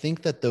 And I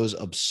think that those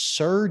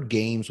absurd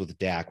games with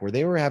Dak where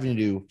they were having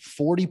to do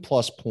 40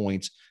 plus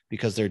points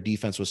because their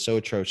defense was so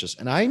atrocious.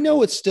 And I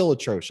know it's still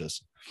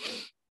atrocious,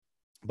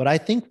 but I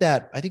think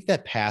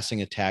that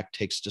passing attack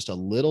takes just a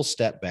little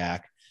step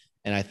back.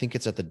 And I think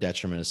it's at the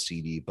detriment of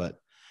CeeDee, but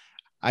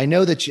I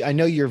know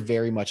you're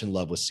very much in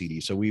love with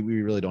CeeDee. So we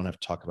really don't have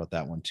to talk about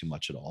that one too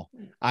much at all.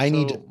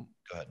 Go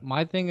ahead.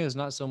 My thing is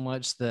not so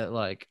much that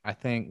I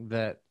think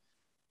that,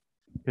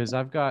 because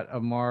I've got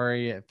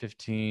Amari at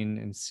 15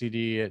 and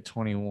CeeDee at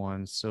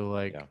 21.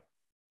 So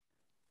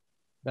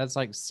that's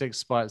 6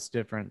 spots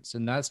difference.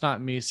 And that's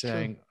not me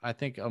saying I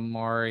think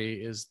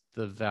Amari is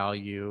the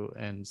value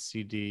and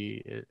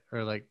CeeDee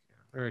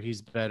or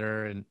he's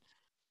better. And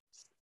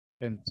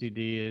and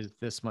CD is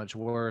this much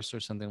worse or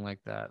something like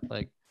that.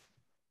 Like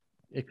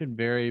it could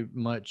very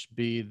much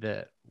be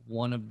that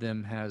one of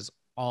them has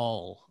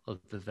all of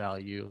the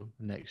value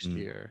next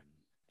year.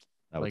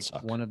 That would Like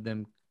suck. one of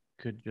them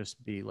could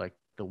just be like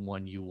the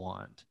one you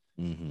want.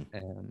 Mm-hmm.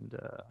 And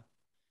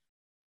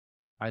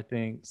I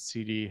think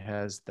CD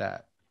has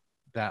that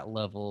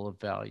level of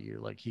value.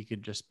 Like he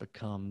could just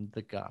become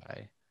the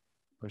guy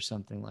or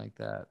something like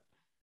that.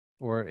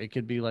 Or it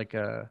could be like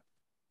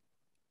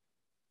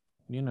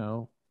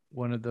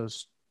one of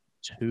those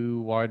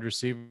two wide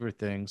receiver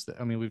things that,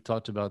 I mean, we've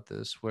talked about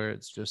this where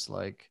it's just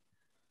like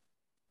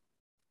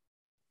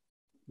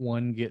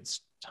one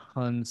gets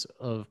tons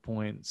of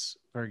points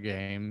per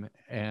game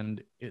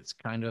and it's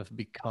kind of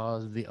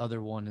because the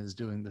other one is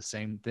doing the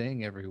same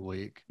thing every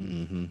week.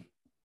 Mm-hmm.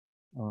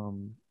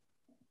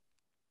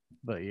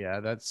 But yeah,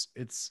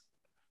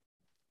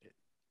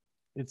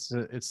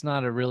 it's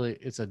not a really,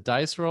 it's a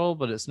dice roll,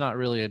 but it's not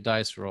really a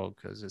dice roll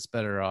because it's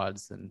better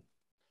odds than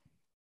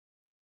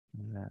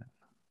that.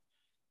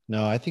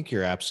 No, I think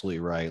you're absolutely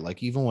right.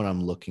 Like even when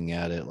I'm looking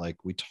at it, like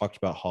we talked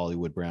about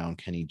Hollywood Brown,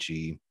 Kenny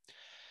G,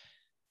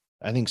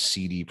 I think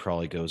CD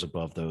probably goes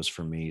above those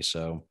for me.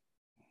 So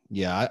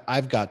yeah,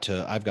 I've got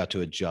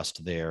to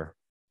adjust there.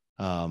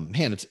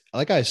 Man, it's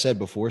like I said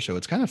before, so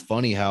it's kind of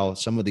funny how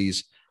some of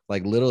these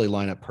like literally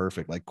line up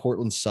perfect. Like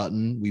Cortland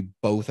Sutton, we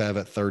both have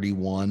at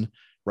 31,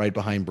 right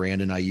behind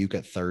Brandon Ayuk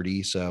at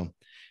 30. So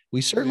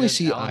we certainly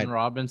see Allen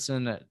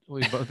Robinson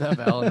we both have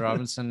Allen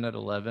Robinson at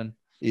 11.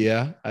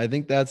 Yeah, I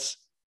think that's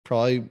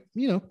probably,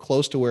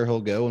 close to where he'll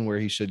go and where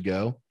he should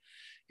go.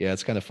 Yeah,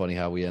 it's kind of funny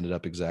how we ended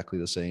up exactly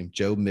the same.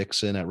 Joe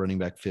Mixon at running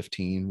back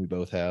 15, we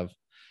both have.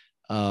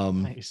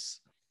 Nice.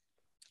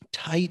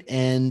 Tight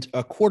end,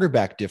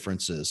 quarterback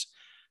differences.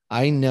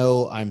 I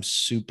know I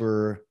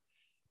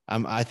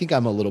think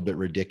I'm a little bit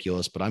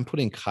ridiculous, but I'm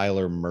putting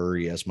Kyler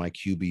Murray as my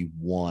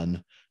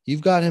QB1.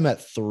 You've got him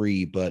at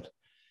 3, but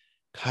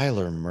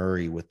Kyler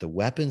Murray, with the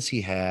weapons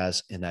he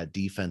has and that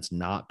defense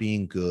not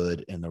being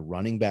good and the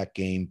running back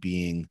game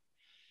being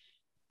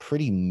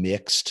pretty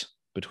mixed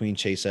between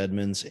Chase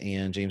Edmonds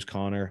and James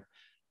Conner,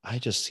 I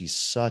just see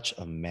such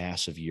a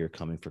massive year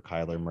coming for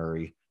Kyler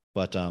Murray.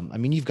 But I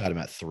mean, you've got him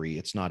at 3.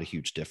 It's not a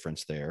huge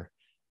difference there.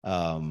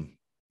 I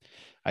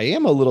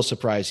am a little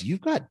surprised you've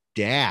got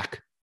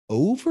Dak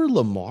over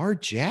Lamar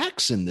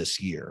Jackson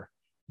this year.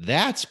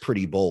 That's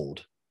pretty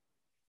bold.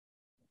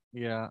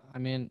 Yeah, I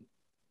mean,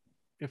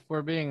 if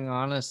we're being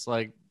honest,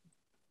 like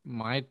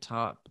my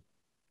top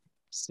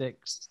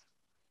 6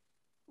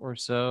 or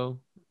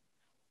so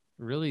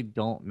really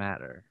don't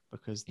matter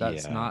because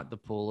that's not the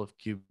pool of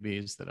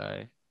QBs that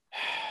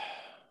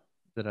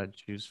I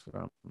choose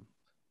from.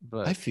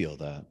 But I feel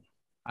that.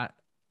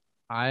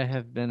 I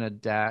have been a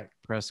Dak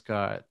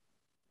Prescott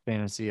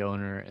fantasy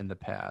owner in the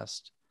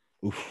past.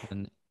 Oof.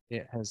 And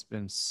it has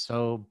been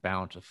so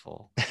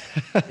bountiful.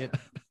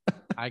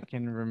 I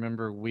can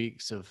remember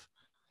weeks of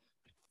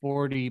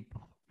 40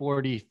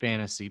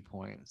 fantasy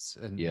points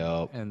and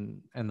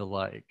the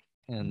like.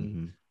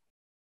 And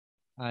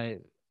I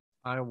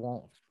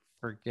won't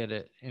forget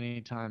it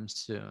anytime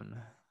soon.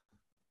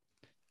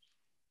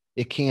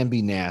 It can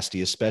be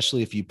nasty,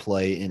 especially if you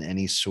play in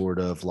any sort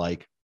of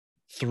like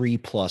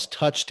 3+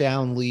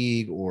 touchdown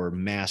league or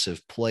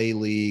massive play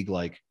league.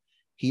 Like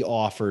he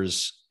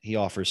offers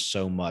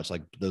so much,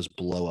 like those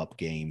blow up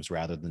games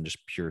rather than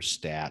just pure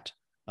stat.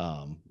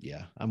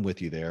 Yeah, I'm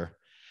with you there.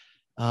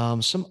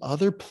 Some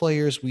other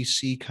players we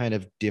see kind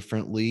of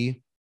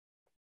differently.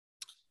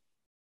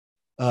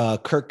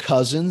 Kirk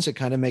Cousins, it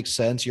kind of makes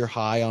sense. You're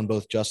high on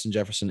both Justin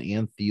Jefferson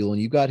and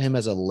Thielen. You got him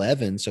as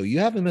 11, so you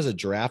have him as a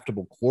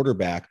draftable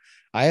quarterback.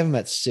 I have him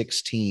at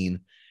 16.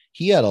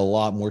 He had a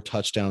lot more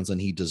touchdowns than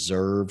he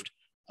deserved.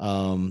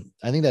 I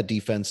think that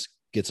defense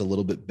gets a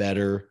little bit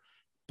better,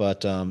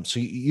 but so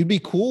you'd be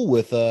cool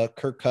with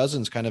Kirk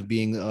Cousins kind of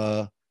being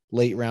a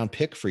late round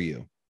pick for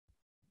you.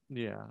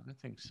 Yeah, I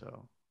think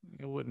so.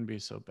 It wouldn't be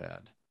so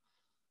bad.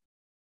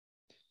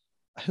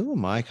 Who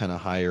am I kind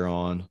of higher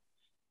on?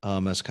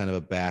 As kind of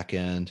a back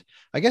end.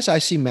 I guess I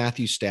see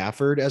Matthew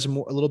Stafford as a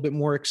little bit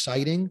more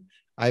exciting.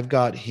 I've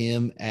got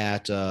him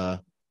at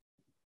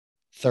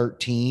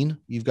 13.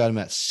 You've got him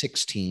at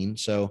 16.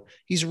 So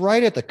he's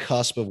right at the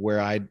cusp of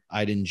where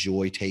I'd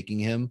enjoy taking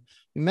him.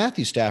 I mean,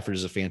 Matthew Stafford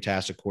is a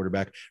fantastic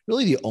quarterback.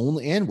 Really the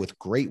only, and with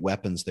great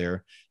weapons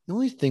there. The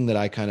only thing that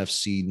I kind of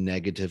see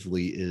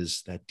negatively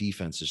is that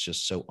defense is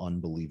just so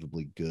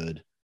unbelievably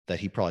good that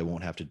he probably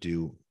won't have to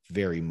do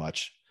very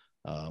much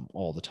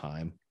all the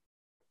time.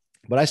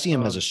 But I see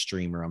him as a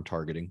streamer I'm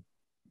targeting.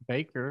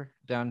 Baker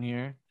down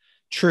here.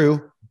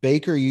 True.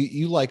 Baker,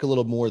 you like a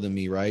little more than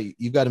me, right?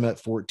 You've got him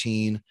at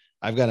 14.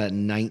 I've got at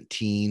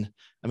 19.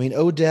 I mean,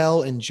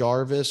 Odell and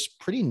Jarvis,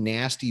 pretty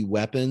nasty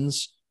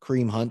weapons.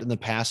 Kareem Hunt in the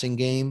passing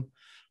game.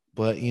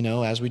 But,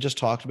 as we just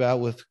talked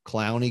about with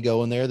Clowney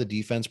going there, the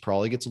defense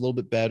probably gets a little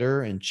bit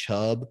better. And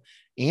Chubb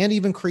and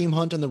even Kareem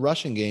Hunt in the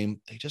rushing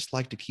game, they just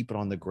like to keep it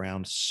on the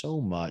ground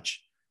so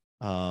much.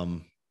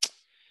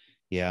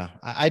 Yeah,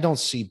 I don't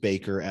see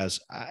Baker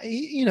as,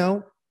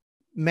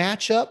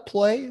 matchup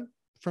play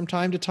from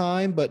time to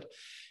time, but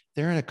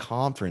they're in a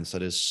conference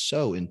that is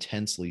so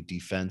intensely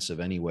defensive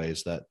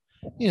anyways that,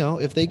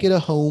 if they get a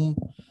home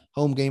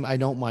game, I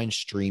don't mind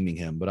streaming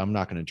him, but I'm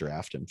not going to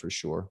draft him for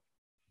sure.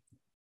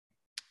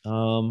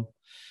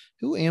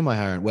 Who am I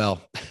hiring?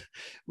 Well,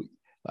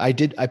 I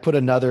put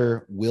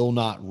another will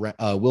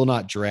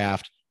not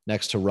draft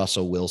next to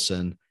Russell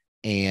Wilson,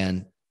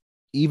 and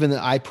even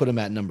I put him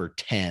at number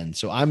 10.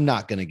 So I'm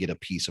not going to get a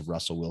piece of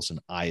Russell Wilson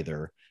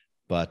either,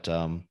 but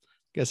I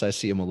guess I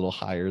see him a little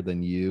higher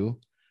than you.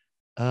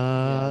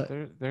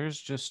 There's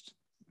just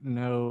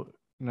no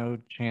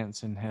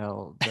chance in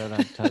hell that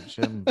I touch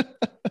him.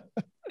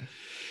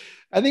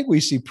 I think we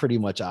see pretty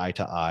much eye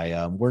to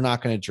eye. We're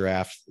not going to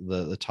draft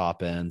the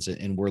top ends,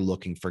 and we're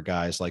looking for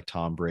guys like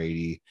Tom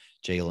Brady,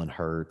 Jalen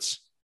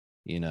Hurts,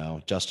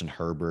 Justin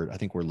Herbert. I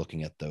think we're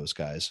looking at those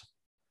guys.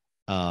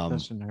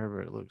 Justin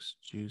Herbert looks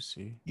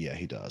juicy. Yeah,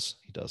 he does.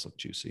 He does look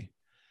juicy.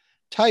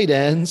 Tight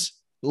ends,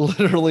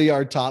 literally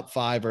our top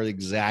 5 are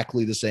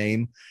exactly the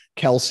same.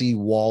 Kelsey,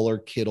 Waller,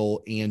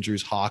 Kittle,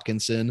 Andrews,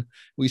 Hawkinson.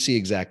 We see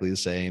exactly the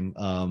same.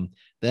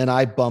 Then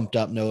I bumped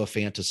up Noah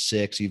Fant to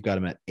 6. You've got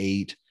him at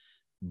 8,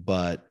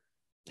 but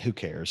who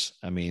cares?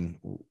 I mean,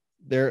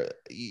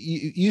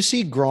 you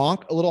see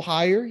Gronk a little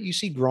higher. You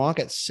see Gronk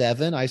at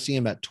 7. I see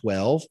him at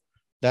 12.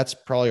 That's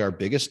probably our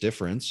biggest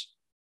difference.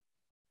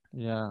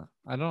 Yeah,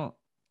 I don't.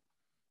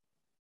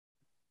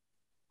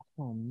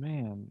 Oh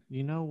man,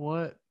 you know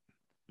what?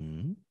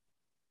 Mm-hmm.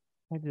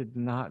 I did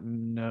not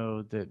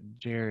know that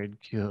Jared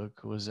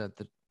Cook was at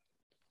the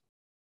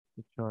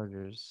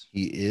Chargers.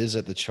 He is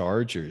at the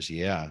Chargers,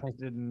 yeah. I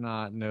did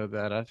not know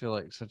that. I feel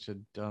like such a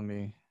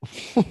dummy.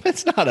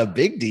 It's not a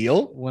big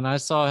deal. When I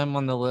saw him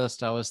on the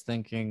list, I was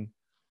thinking,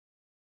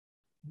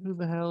 who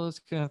the hell is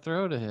going to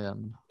throw to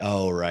him?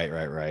 Oh,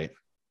 right.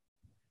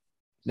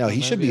 No, so he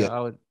should be.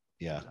 I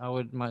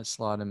might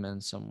slot him in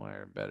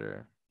somewhere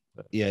better.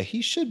 But. Yeah,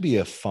 he should be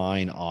a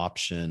fine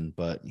option,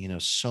 but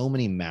so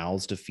many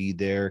mouths to feed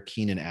there.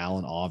 Keenan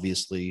Allen,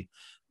 obviously,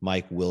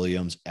 Mike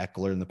Williams,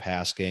 Eckler in the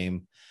pass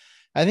game.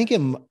 I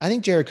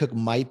think Jared Cook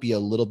might be a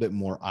little bit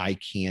more eye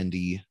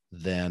candy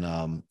than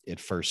at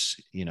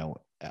first,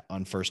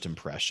 on first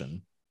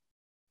impression.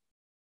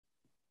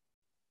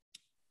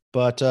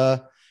 But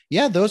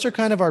yeah, those are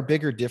kind of our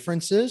bigger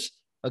differences.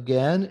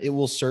 Again, it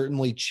will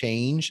certainly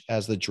change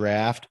as the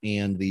draft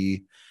and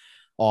the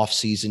off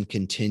season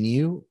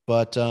continue,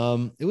 but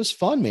it was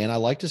fun, man. I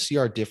like to see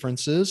our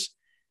differences.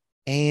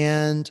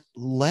 And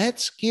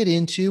let's get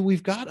into,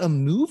 we've got a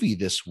movie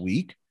this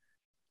week,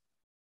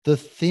 The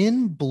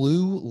Thin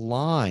Blue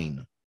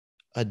Line,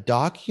 a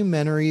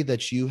documentary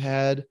that you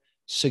had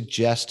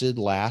suggested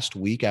last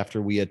week after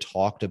we had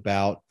talked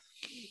about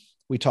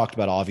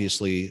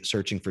obviously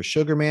Searching for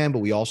Sugar Man, but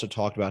we also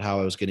talked about how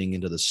I was getting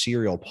into the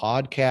Serial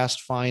podcast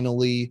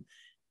finally.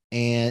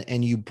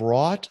 And you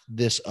brought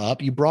this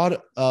up. You brought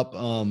up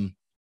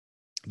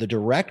the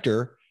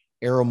director,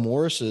 Errol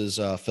Morris's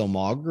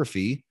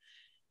filmography,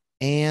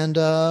 and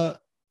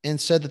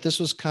said that this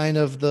was kind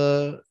of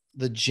the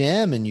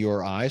gem in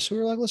your eye. So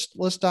we were like,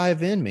 let's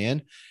dive in,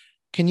 man.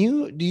 Do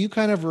you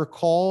kind of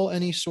recall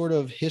any sort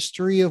of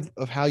history of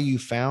how you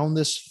found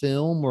this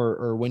film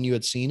or when you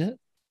had seen it?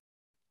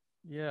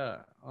 Yeah.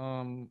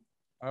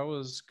 I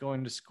was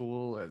going to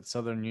school at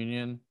Southern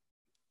Union,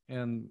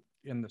 and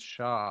in the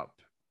shop,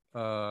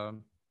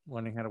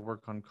 learning how to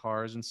work on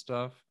cars and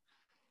stuff.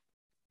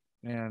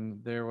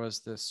 And there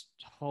was this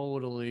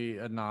totally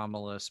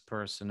anomalous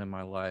person in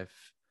my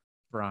life,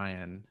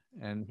 Brian,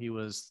 and he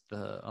was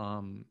the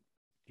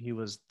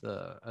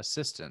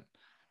assistant.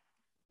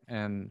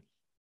 And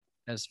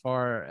as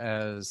far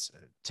as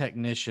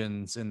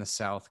technicians in the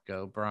South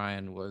go,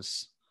 Brian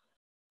was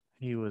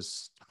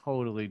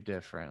totally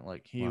different.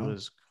 Like he Wow.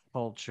 was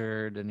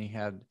cultured, and he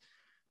had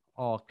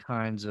all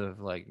kinds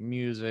of like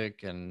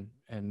music and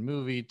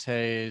movie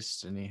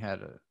taste, and he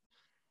had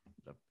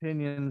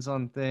opinions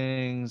on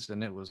things,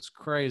 and it was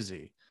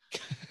crazy.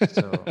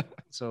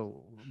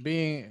 So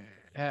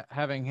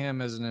having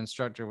him as an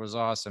instructor was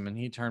awesome, and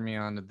he turned me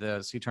on to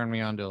this. He turned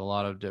me on to a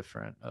lot of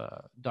different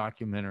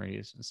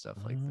documentaries and stuff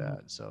like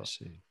that. So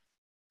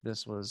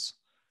this was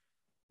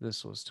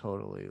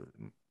totally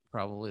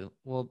probably,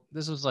 well,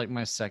 this was like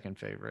my second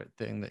favorite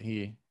thing that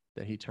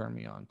he turned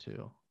me on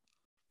to.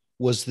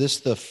 Was this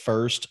the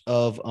first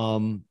of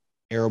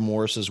Errol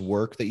Morris's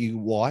work that you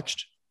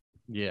watched?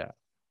 Yeah.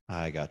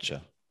 I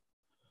gotcha.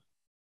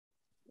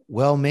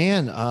 Well,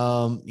 man,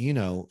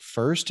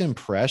 first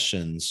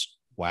impressions,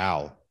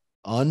 wow,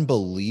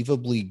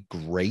 unbelievably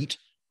great.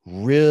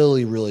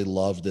 Really, really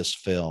loved this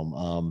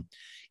film.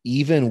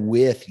 Even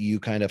with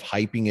you kind of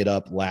hyping it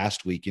up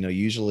last week,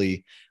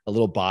 usually a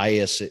little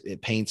bias,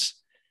 it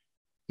paints,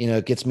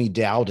 it gets me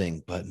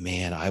doubting, but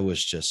man, I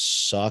was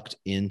just sucked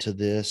into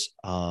this.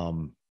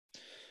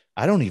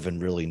 I don't even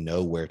really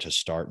know where to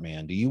start,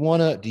 man. Do you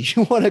want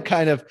to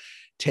kind of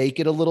take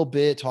it a little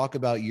bit, talk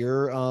about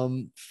your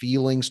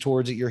feelings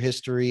towards it, your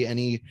history,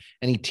 any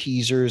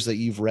teasers that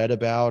you've read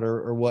about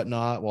or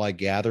whatnot while I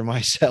gather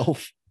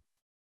myself?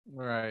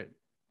 Right.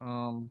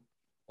 Well,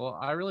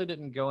 I really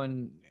didn't go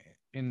in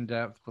in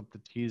depth with the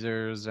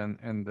teasers and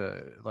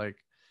the like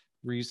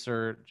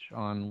research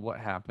on what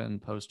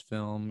happened post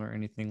film or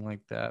anything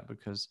like that,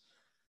 because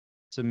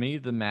to me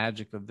the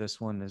magic of this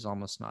one is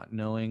almost not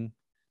knowing,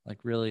 like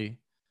really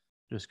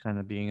just kind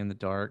of being in the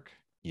dark.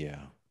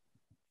 Yeah.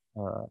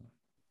 uh,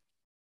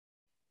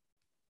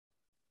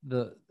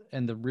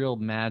 the real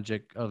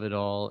magic of it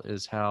all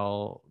is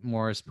how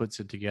Morris puts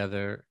it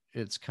together.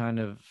 It's kind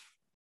of,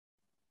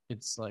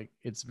 it's like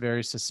it's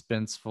very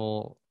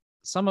suspenseful.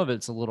 Some of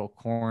it's a little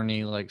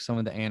corny, like some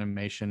of the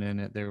animation in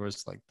it. There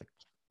was like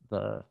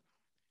the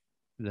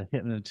the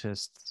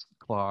hypnotist's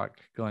clock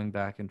going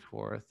back and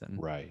forth,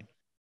 and Right.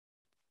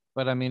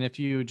 but I mean, if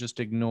you just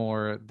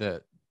ignore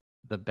the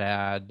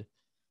bad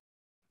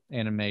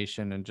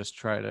animation and just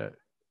try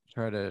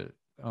to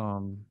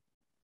um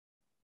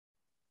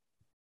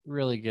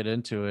really get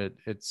into it,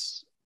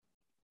 it's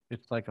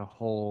like a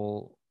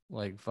whole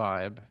like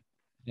vibe.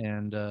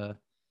 And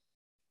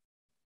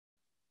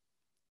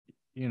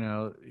you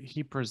know,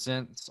 he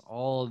presents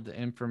all of the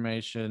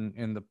information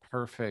in the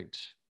perfect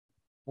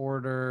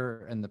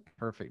order and the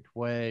perfect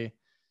way.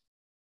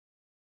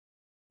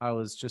 I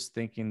was just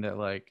thinking that,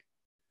 like,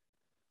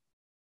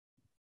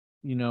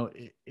 you know,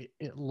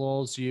 it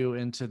lulls you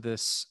into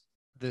this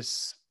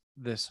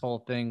this whole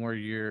thing where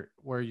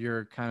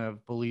you're kind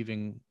of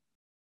believing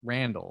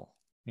Randall.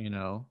 You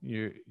know,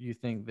 you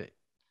think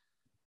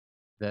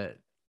that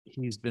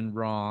he's been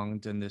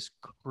wronged and this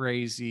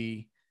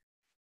crazy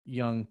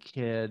young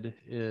kid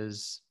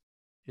is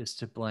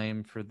to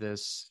blame for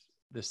this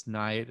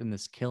night and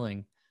this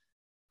killing.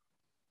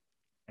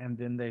 And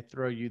then they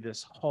throw you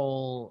this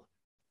whole,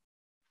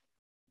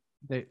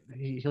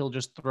 he'll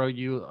just throw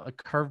you a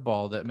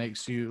curveball that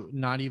makes you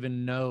not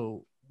even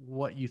know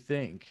what you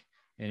think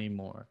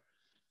anymore,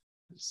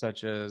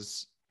 such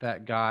as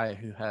that guy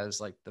who has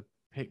like the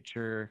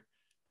picture,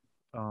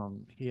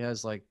 he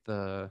has like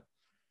the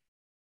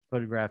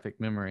photographic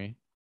memory,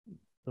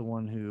 the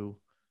one who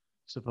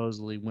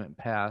supposedly went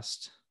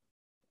past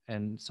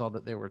and saw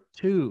that there were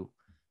two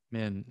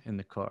men in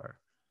the car.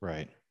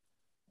 Right.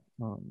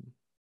 Um,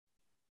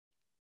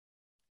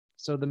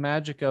 so the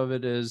magic of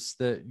it is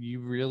that you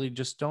really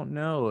just don't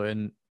know,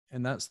 and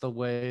that's the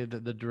way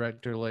that the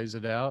director lays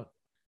it out.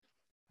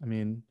 I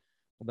mean,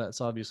 well,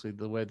 that's obviously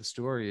the way the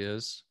story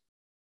is.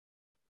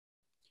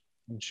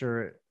 I'm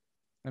sure.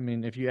 I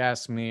mean, if you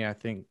ask me, I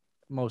think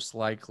most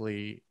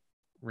likely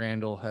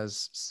Randall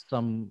has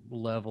some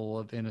level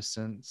of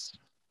innocence,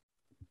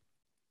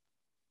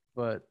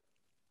 but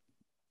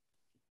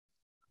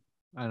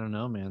I don't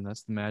know, man.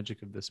 That's the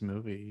magic of this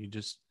movie. You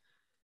just,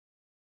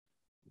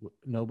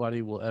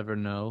 nobody will ever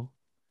know,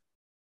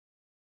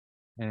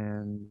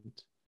 and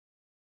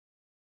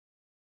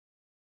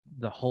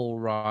the whole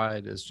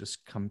ride is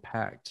just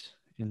compact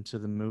into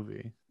the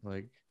movie.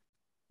 Like,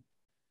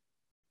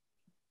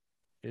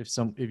 if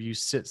you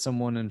sit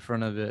someone in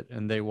front of it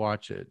and they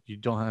watch it, you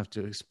don't have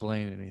to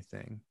explain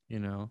anything, you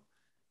know.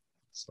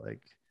 It's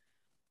like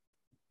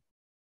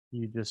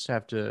you just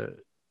have to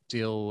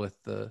deal with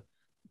the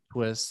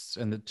twists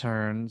and the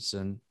turns,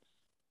 and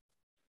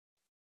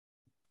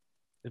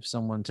if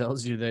someone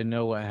tells you they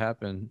know what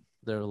happened,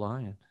 they're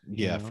lying,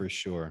 you Yeah, know. for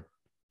sure.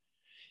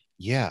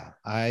 Yeah,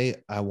 I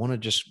want to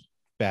just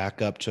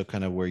back up to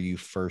kind of where you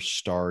first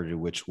started,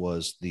 which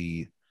was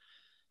the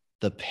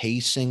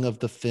pacing of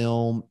the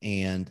film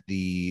and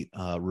the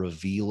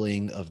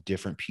revealing of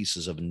different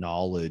pieces of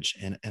knowledge.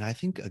 And I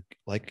think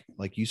like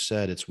you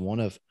said, it's one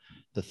of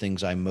the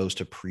things I most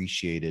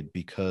appreciated,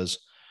 because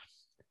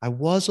I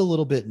was a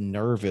little bit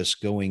nervous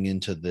going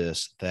into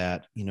this.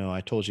 That, you know, I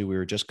told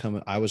you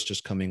I was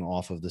just coming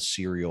off of the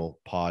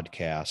Serial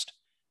podcast,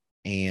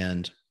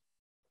 and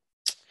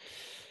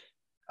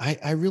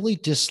I really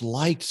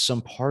disliked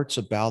some parts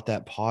about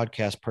that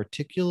podcast,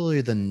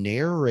 particularly the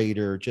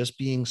narrator just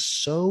being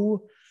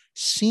so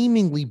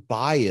seemingly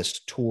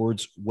biased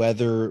towards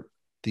whether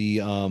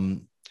the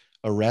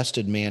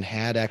arrested man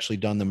had actually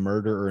done the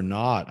murder or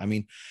not. I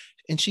mean,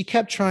 and she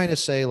kept trying to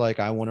say,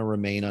 like, I want to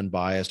remain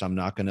unbiased. I'm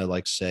not going to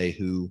like say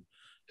who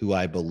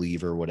I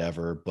believe or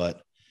whatever,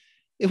 but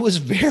it was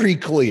very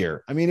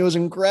clear. I mean, it was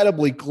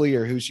incredibly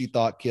clear who she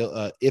thought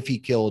if he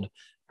killed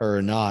her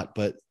or not.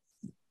 But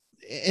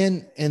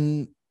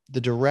and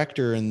the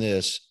director in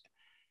this,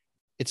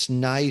 it's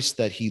nice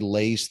that he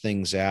lays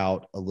things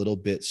out a little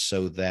bit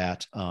so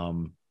that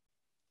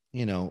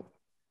you know,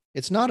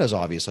 it's not as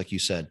obvious like you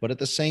said, but at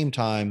the same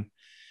time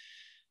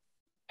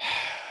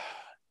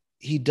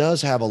he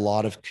does have a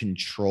lot of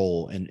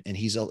control, and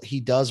he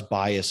does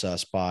bias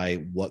us by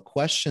what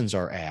questions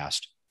are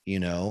asked. You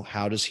know,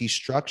 how does he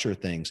structure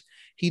things?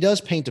 He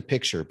does paint a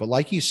picture, but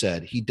like you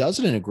said, he does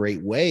it in a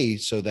great way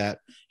so that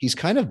he's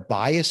kind of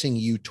biasing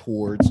you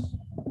towards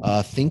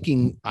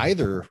thinking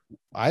either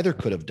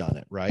could have done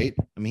it, right?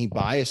 I mean, he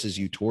biases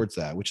you towards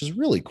that, which is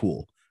really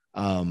cool.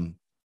 um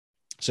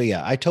so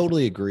yeah, I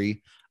totally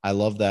agree. I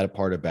love that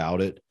part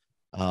about it.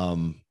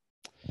 um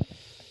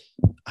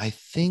I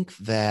think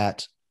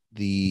that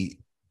the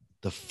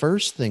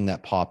first thing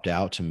that popped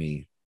out to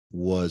me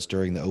was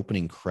during the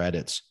opening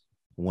credits.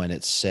 when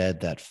it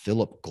said that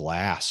Philip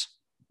Glass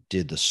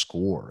did the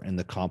score and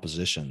the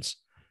compositions.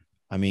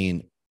 I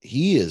mean,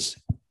 he is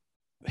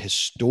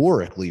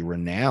historically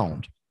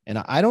renowned. And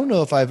I don't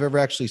know if I've ever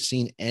actually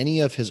seen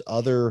any of his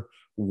other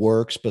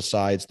works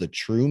besides The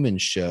Truman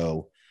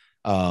Show.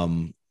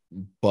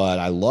 But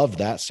I love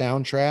that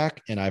soundtrack,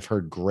 and I've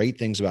heard great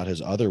things about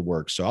his other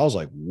works. So I was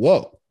like,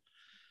 whoa,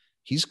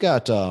 he's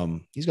got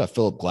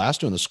Philip Glass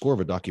doing the score of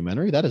a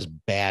documentary. That is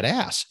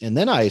badass. And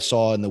then I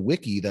saw in the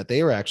wiki that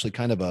they were actually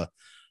kind of a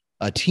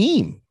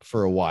team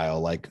for a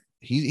while. Like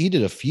he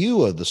did a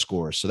few of the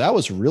scores. So that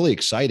was really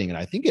exciting. And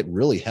I think it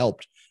really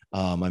helped.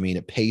 I mean,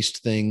 it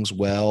paced things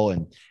well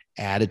and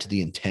added to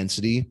the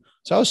intensity.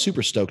 So I was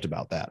super stoked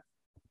about that.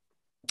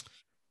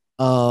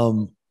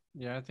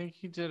 Yeah, I think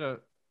he did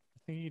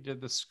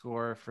the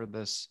score for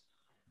this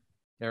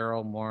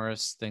Errol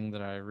Morris thing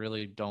that I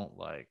really don't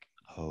like.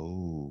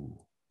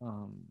 Oh.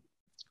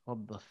 It's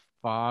called The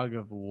Fog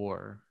of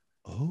War.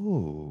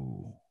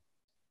 Oh.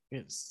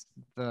 It's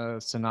the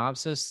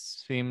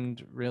synopsis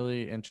seemed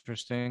really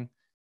interesting,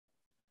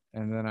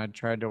 and then I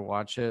tried to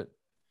watch it,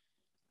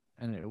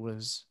 and it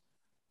was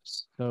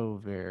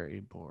so very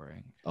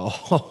boring.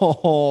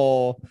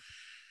 Oh,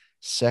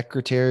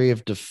 Secretary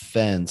of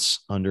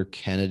Defense under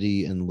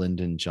Kennedy and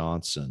Lyndon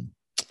Johnson.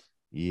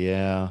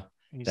 Yeah,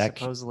 He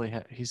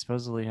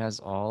supposedly has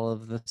all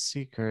of the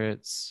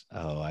secrets.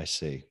 Oh, I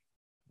see.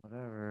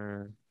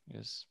 Whatever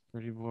is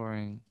pretty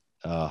boring.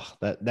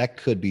 That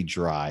could be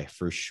dry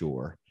for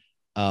sure.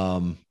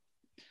 I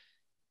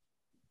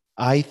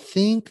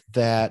think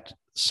that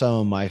some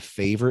of my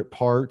favorite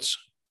parts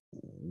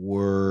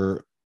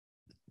were,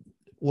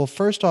 well,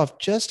 first off,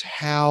 just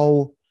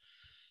how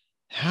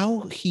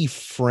he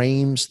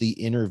frames the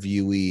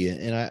interviewee.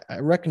 And I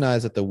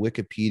recognize that the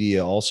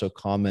Wikipedia also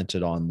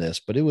commented on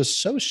this, but it was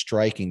so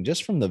striking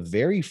just from the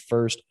very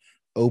first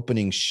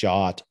opening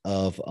shot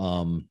of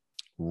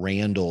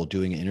Randall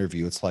doing an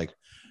interview. It's like,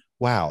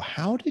 wow,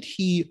 how did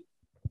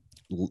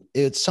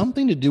it's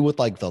something to do with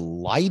like the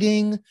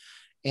lighting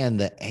and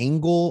the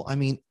angle. I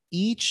mean,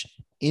 each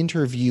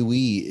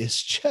interviewee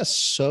is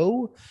just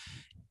so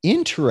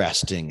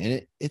interesting,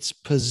 and it's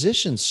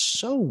positioned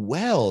so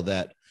well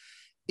that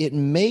it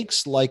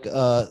makes like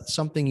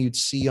something you'd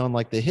see on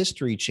like the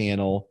History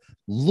Channel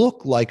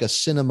look like a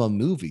cinema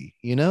movie.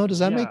 Does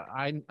that make?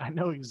 I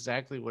know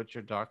exactly what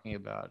you're talking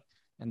about,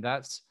 and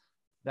that's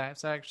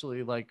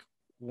actually like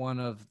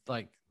one of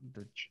like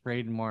the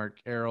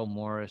trademark Errol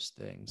Morris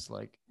things,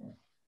 like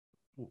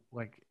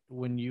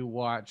when you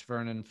watch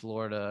Vernon,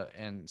 Florida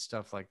and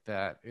stuff like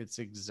that, it's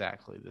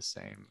exactly the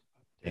same.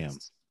 Damn.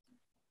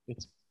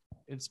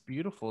 It's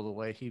beautiful the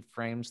way he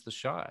frames the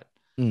shot.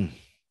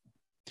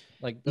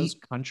 Like those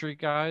country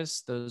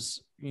guys,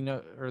 those,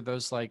 or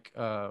those like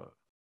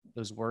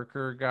those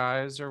worker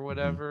guys or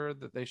whatever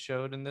that they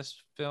showed in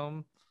this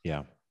film.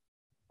 Yeah.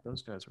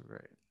 Those guys were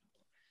great.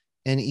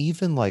 And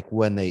even like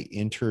when they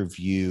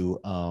interview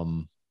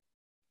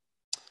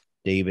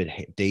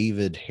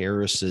David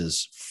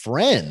Harris's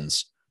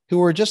friends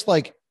who are just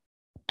like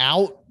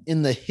out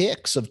in the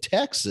hicks of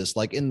Texas,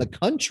 like in the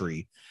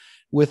country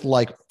with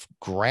like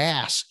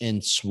grass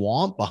and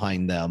swamp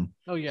behind them.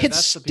 Oh yeah,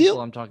 that's the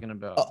people I'm talking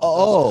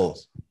about.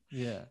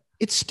 Yeah.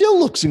 It still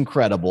looks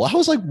incredible. I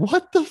was like,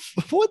 what the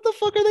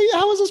fuck are they?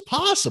 How is this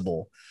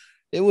possible?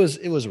 It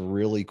was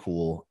really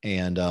cool.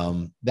 And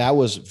that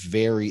was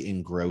very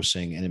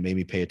engrossing, and it made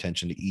me pay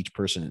attention to each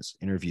person's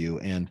interview.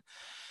 And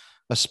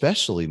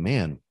especially,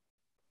 man,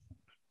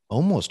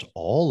 almost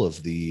all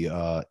of the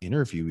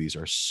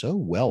interviewees are so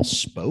well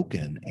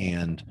spoken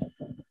and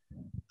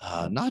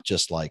not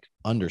just like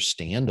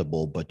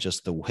understandable, but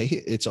just the way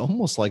it's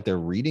almost like they're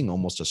reading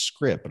almost a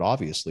script, but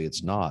obviously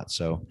it's not.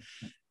 So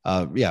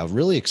yeah,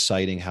 really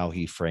exciting how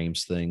he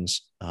frames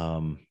things.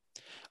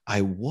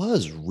 I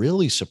was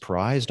really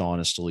surprised,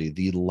 honestly,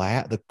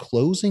 the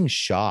closing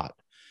shot,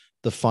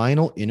 the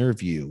final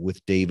interview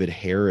with David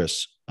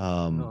Harris,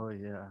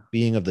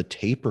 being of the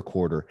tape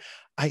recorder.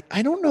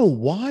 I don't know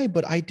why,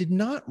 but I did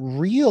not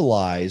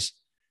realize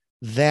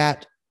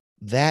that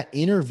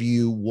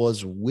interview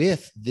was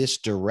with this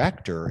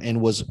director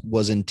and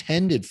was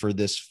intended for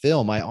this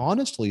film. I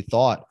honestly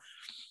thought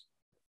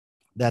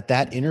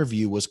that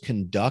interview was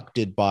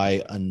conducted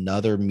by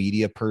another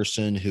media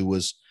person who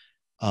was,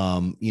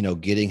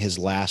 getting his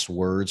last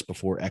words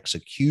before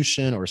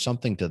execution or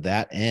something to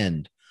that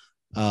end.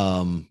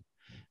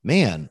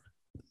 Man,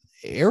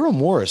 Errol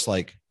Morris,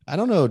 like, I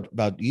don't know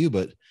about you,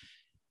 but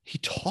he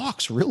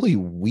talks really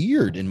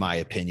weird, in my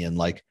opinion.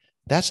 Like,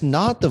 that's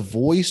not the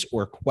voice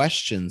or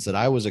questions that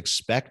I was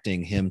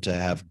expecting him to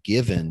have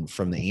given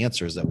from the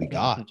answers that we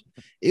got.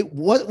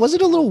 Was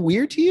it a little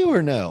weird to you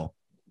or no?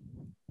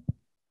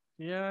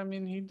 Yeah, I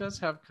mean, he does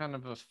have kind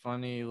of a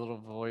funny little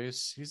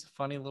voice. He's a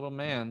funny little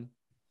man.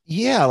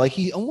 Yeah, like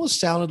he almost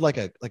sounded like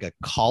a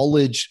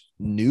college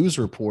news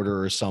reporter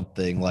or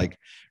something, like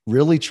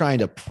really trying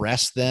to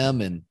press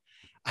them. And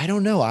I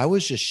don't know, I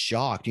was just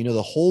shocked.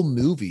 The whole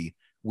movie,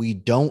 we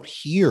don't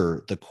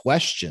hear the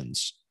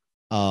questions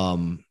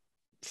from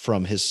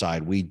his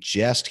side. We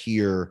just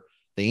hear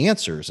the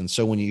answers. And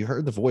so when you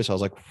heard the voice, I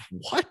was like,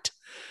 what?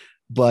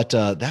 But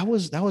that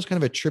was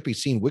kind of a trippy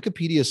scene.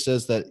 Wikipedia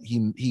says that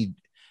he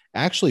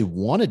actually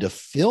wanted to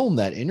film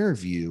that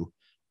interview,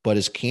 but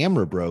his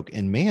camera broke.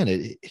 And man,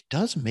 it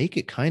does make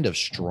it kind of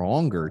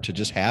stronger to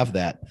just have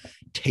that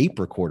tape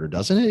recorder,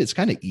 doesn't it? It's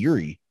kind of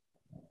eerie.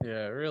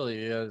 Yeah, it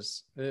really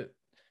is. It's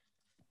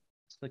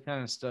the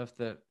kind of stuff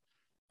that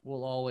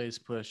will always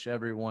push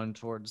everyone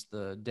towards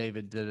the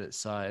David did it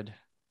side.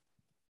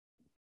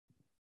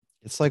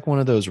 It's like one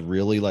of those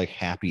really like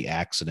happy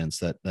accidents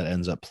that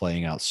ends up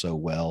playing out so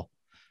well.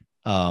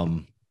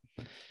 Some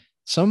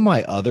of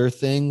my other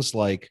things,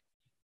 like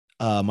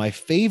my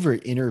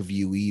favorite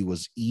interviewee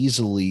was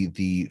easily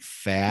the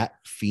fat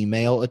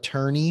female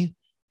attorney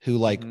who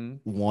like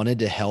wanted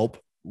to help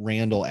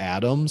Randall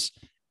Adams,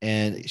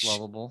 and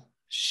lovable.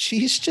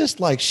 She's just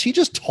like, she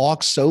just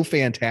talks so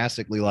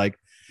fantastically. Like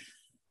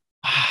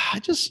I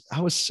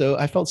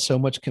felt so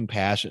much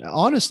compassion.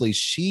 Honestly,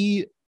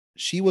 she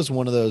was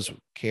one of those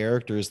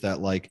characters that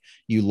like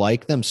you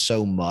like them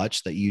so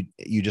much that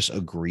you just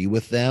agree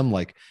with them.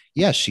 Like,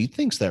 yeah, she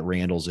thinks that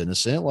Randall's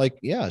innocent. Like,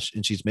 yeah,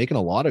 and she's making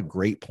a lot of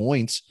great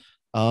points.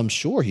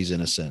 Sure, he's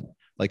innocent.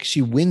 Like,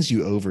 she wins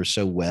you over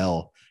so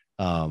well.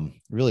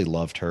 Really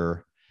loved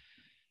her.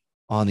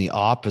 On the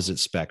opposite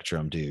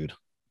spectrum, dude,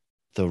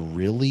 the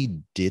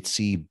really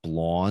ditzy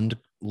blonde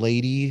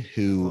lady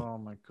who, oh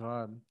my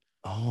God.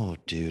 Oh,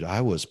 dude,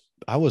 I was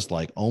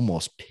like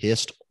almost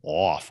pissed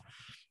off.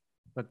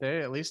 But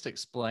they at least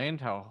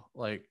explained how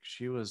like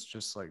she was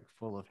just like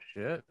full of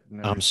shit.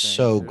 I'm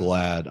so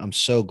glad. I'm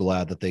so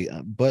glad that they,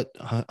 but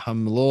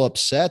I'm a little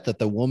upset that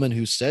the woman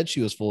who said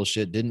she was full of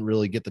shit didn't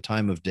really get the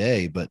time of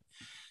day. But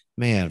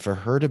man, for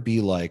her to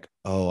be like,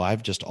 oh,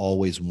 I've just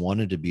always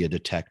wanted to be a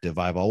detective.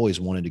 I've always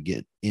wanted to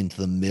get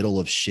into the middle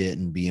of shit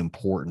and be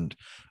important.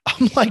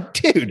 I'm like,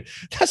 dude,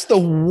 that's the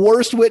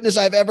worst witness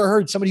I've ever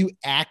heard. Somebody who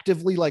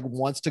actively like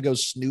wants to go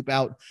snoop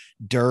out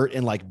dirt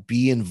and like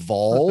be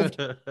involved.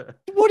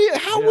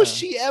 How was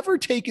she ever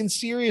taken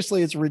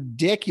seriously? It's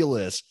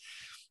ridiculous.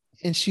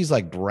 And she's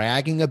like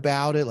bragging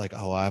about it. Like,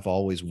 oh, I've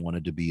always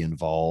wanted to be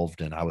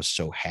involved. And I was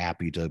so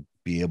happy to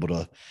be able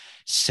to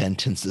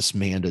sentence this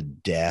man to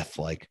death.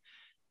 Like,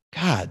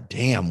 God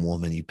damn,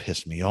 woman, you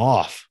pissed me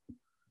off.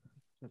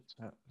 It's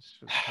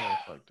totally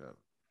fucked up.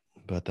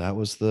 But that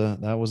was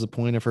the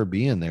point of her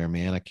being there,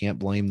 man. I can't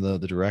blame the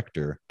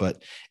director.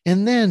 But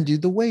and then,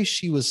 dude, the way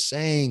she was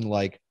saying,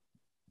 like,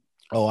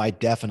 oh, I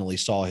definitely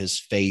saw his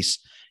face,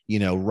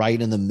 right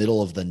in the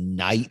middle of the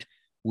night,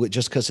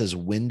 just because his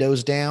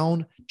window's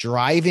down,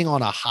 driving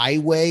on a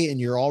highway, and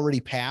you're already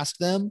past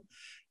them.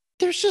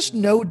 There's just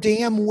no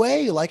damn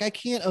way. Like, I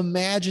can't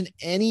imagine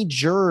any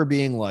juror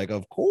being like,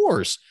 of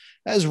course.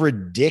 That is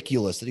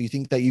ridiculous that you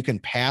think that you can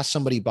pass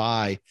somebody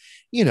by,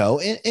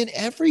 and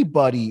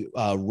everybody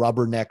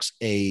rubbernecks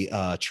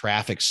a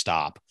traffic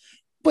stop.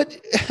 But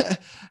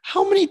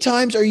how many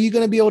times are you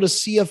going to be able to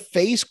see a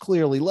face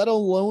clearly, let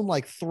alone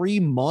like 3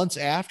 months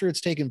after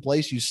it's taken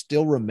place, you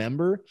still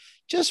remember?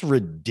 Just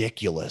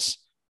ridiculous.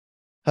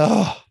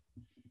 Oh,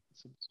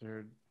 it's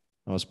absurd.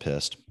 I was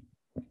pissed.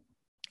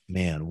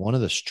 Man, one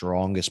of the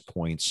strongest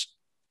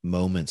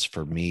moments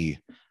for me,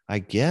 I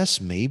guess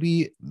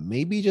maybe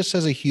just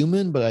as a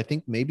human, but I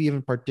think maybe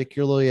even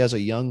particularly as a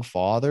young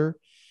father,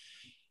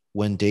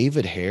 when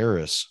David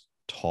Harris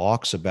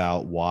talks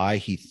about why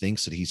he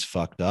thinks that he's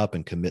fucked up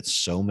and commits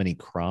so many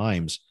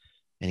crimes.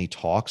 And he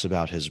talks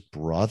about his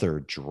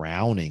brother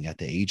drowning at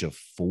the age of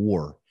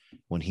 4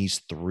 when he's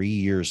 3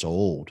 years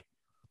old,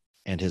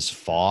 and his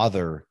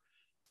father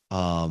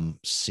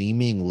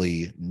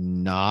seemingly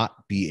not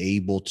be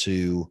able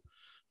to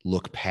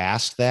look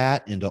past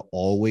that and to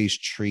always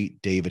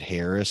treat David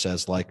Harris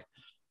as like,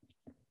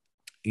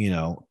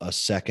 a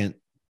second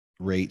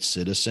rate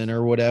citizen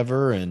or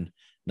whatever, and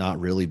not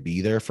really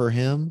be there for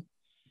him.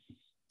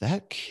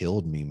 That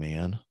killed me,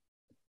 man.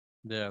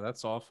 Yeah,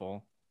 that's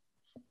awful.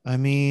 I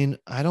mean,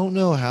 I don't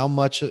know how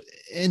much,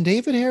 and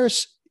David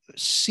Harris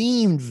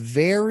seemed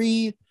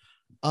very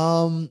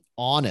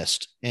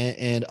honest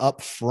and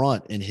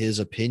upfront in his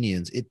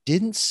opinions. It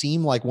didn't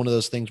seem like one of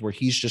those things where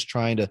he's just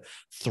trying to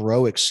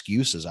throw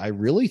excuses. I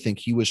really think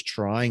he was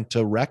trying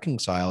to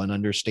reconcile and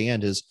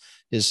understand his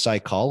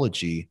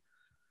psychology,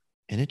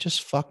 and it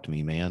just fucked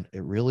me, man.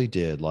 It really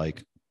did.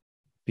 Like,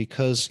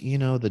 because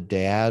the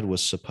dad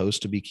was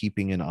supposed to be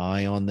keeping an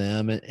eye on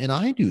them, and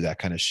I do that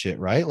kind of shit,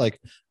 right? Like,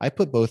 I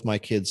put both my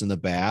kids in the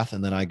bath,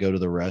 and then I go to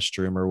the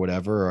restroom or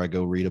whatever, or I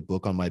go read a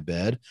book on my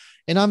bed,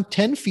 and I'm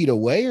 10 feet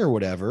away or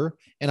whatever,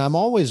 and I'm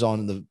always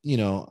on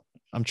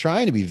I'm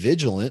trying to be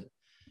vigilant,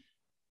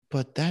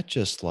 but that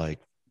just like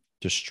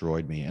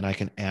destroyed me. And I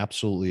can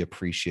absolutely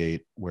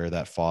appreciate where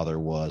that father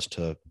was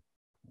to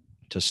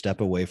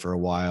step away for a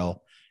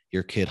while.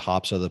 Your kid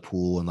hops out of the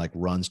pool and like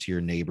runs to your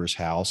neighbor's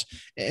house.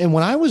 And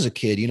when I was a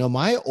kid,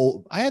 I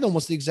had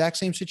almost the exact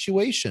same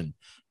situation.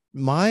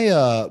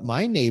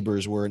 My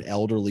neighbors were an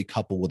elderly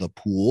couple with a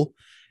pool,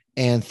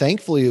 and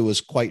thankfully it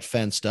was quite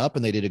fenced up,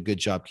 and they did a good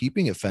job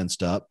keeping it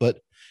fenced up, but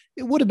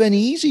it would have been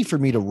easy for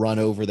me to run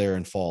over there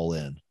and fall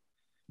in.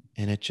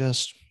 And it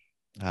just,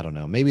 I don't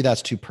know. Maybe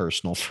that's too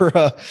personal for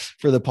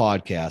the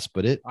podcast,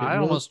 but it I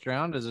really, almost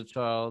drowned as a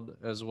child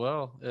as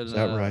well is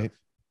that right?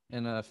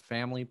 in a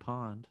family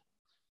pond.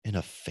 In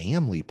a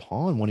family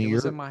pond, one of It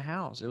was in your, my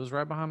house. It was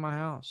right behind my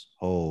house.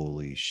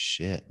 holy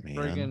shit, man.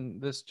 Friggin'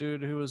 this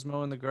dude who was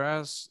mowing the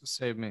grass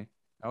saved me.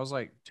 I was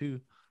like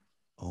 2,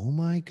 Oh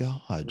my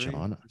God, 3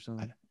 John. or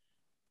something.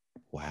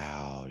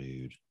 Wow,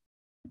 dude.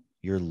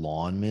 Your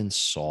lawnman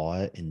saw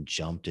it and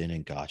jumped in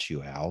and got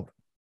you out.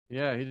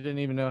 Yeah, he didn't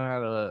even know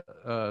how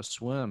to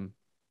swim.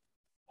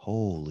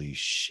 Holy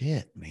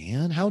shit,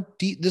 man. How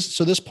deep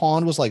this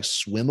pond was like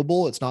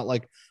swimmable. It's not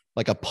like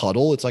a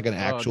puddle. It's like an Oh,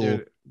 actual.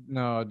 dude.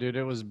 No, dude,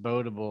 it was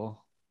boatable.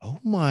 Oh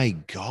my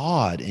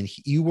God. And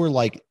you were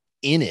like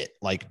in it,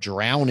 like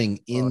drowning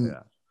Oh, in,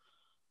 yeah.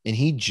 and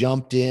he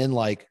jumped in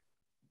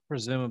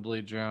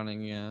Presumably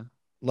drowning, yeah.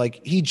 like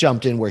he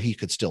jumped in where he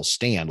could still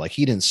stand. Like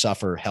he didn't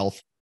suffer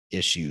health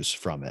issues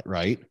from it,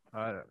 right?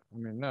 I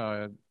mean, no,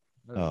 I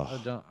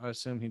Oh, don't. I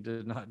assume he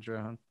did not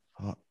drown.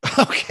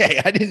 okay.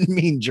 I didn't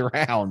mean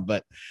drown,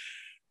 but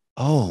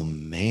oh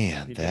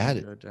man, He that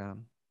didn't go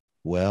down.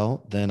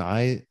 well, then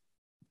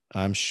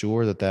I'm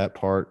sure that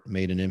part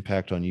made an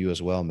impact on you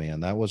as well,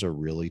 man. That was a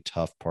really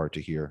tough part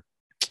to hear.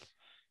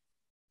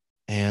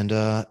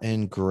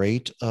 And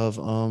great of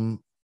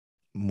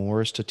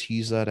Morris to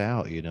tease that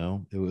out,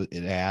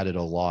 it added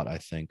a lot, I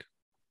think.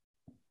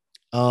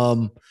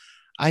 Um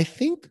I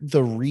think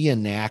the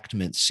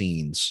reenactment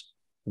scenes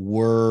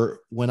were,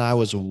 when I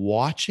was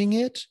watching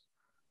it,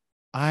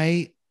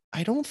 I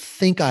I don't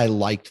think I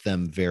liked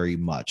them very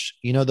much.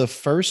 The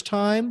first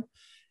time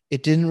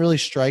it didn't really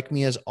strike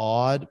me as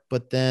odd,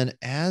 but then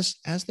as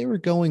they were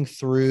going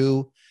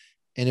through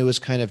and it was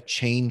kind of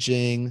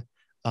changing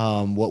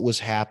what was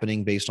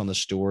happening based on the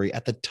story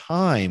at the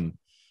time,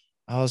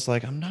 I was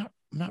like, I'm not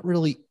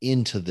really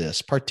into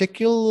this,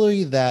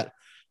 particularly that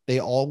he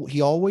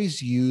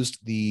always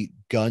used the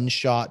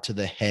gunshot to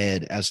the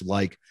head as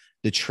like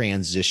the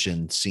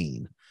transition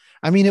scene.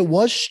 I mean, it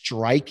was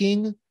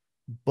striking,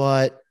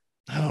 but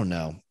I don't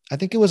know. I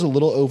think it was a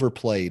little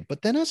overplayed.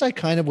 But then as I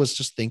kind of was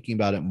just thinking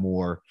about it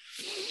more,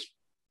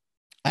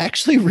 I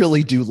actually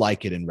really do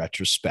like it in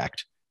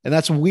retrospect. And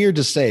that's weird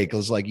to say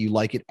because like you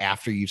like it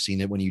after you've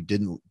seen it when you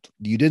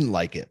didn't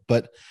like it.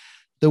 But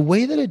the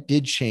way that it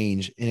did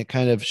change and it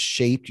kind of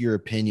shaped your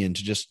opinion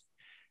to just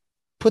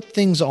put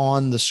things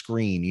on the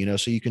screen,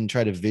 so you can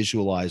try to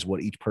visualize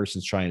what each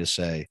person's trying to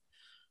say. It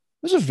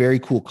was a very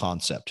cool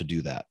concept to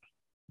do that.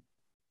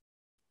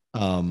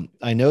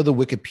 I know the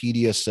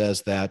Wikipedia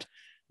says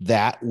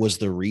that was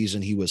the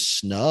reason he was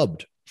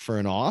snubbed for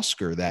an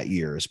Oscar that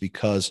year, is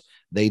because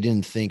they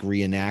didn't think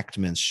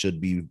reenactments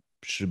should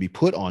be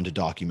put onto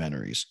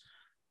documentaries.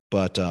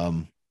 But I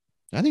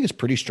think it's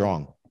pretty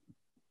strong.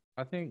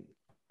 I think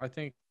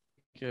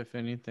if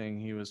anything,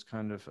 he was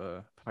kind of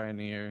a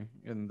pioneer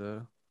in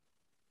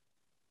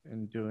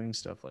doing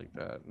stuff like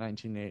that.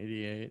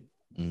 1988,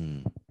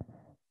 Mm.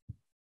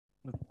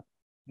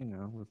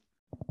 with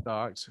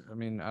docs. I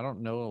mean, I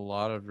don't know a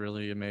lot of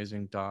really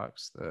amazing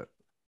docs that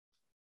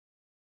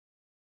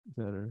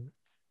are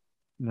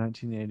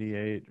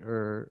 1988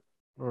 or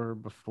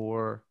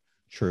before.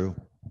 True.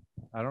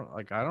 I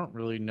don't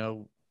really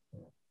know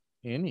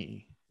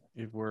any,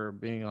 if we're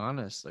being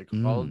honest. Like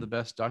all of Mm. the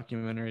best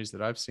documentaries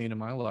that I've seen in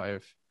my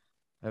life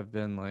have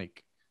been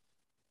like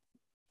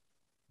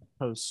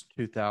post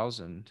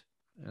 2000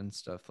 and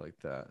stuff like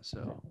that.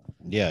 So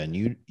Yeah,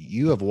 and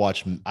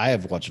I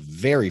have watched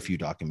very few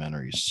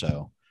documentaries,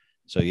 so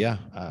yeah,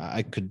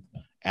 I could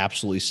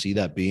absolutely see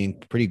that being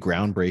pretty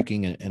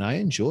groundbreaking, and I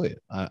enjoy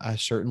it. I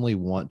certainly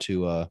want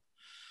to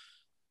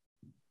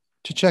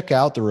check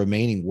out the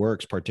remaining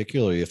works,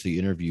 particularly if the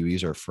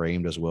interviewees are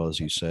framed as well as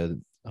you said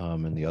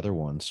in the other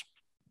ones.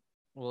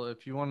 well,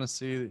 if you want to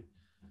see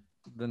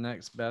the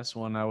next best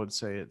one, I would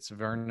say it's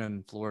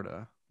Vernon,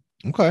 Florida.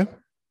 Okay.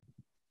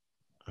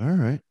 All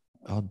right.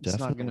 It's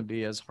not going to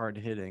be as hard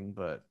hitting,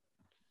 but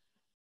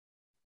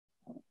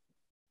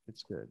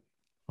it's good.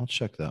 I'll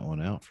check that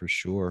one out for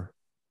sure.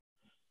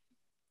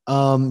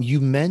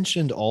 You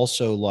mentioned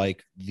also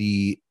like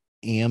the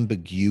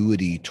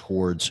ambiguity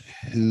towards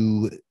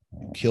who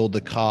killed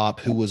the cop,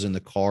 who was in the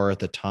car at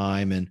the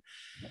time, and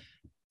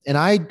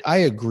I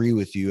agree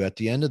with you. At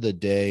the end of the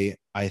day,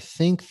 I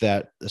think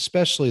that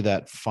especially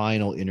that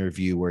final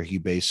interview where he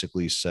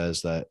basically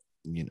says that,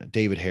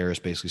 David Harris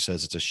basically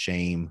says it's a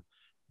shame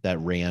that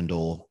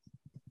Randall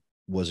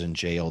was in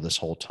jail this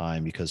whole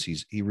time because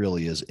he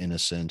really is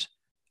innocent.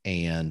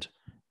 And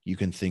you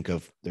can think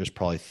of, there's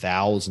probably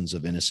thousands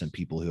of innocent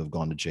people who have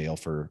gone to jail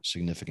for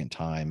significant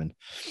time. And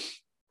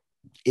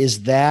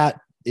is that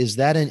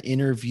an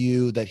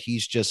interview that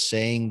he's just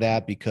saying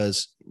that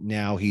because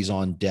now he's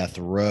on death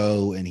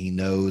row and he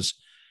knows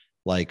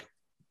like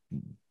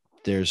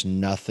there's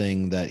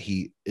nothing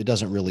it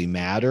doesn't really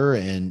matter,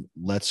 and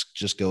let's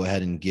just go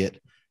ahead and get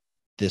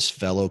this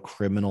fellow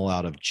criminal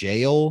out of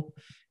jail?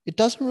 It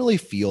doesn't really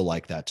feel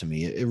like that to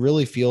me. It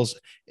really feels,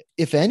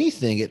 if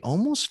anything, it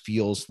almost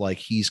feels like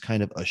he's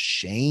kind of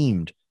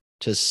ashamed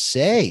to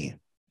say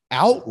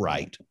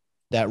outright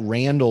that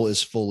Randall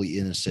is fully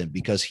innocent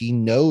because he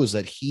knows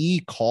that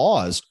he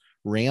caused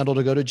Randall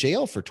to go to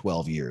jail for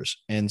 12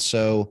 years. And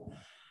so,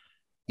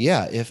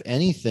 yeah, if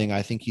anything,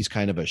 I think he's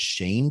kind of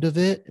ashamed of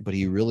it, but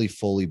he really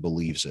fully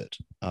believes it.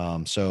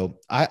 So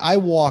I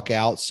walk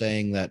out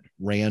saying that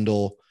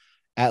Randall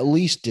at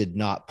least did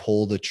not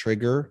pull the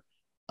trigger.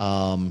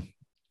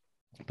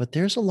 But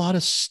there's a lot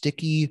of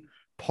sticky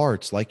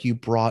parts, like you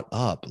brought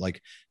up.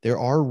 Like there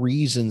are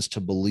reasons to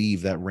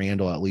believe that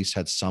Randall at least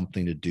had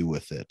something to do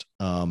with it.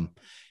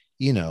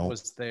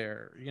 Was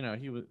there,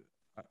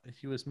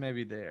 he was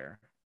maybe there.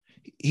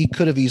 He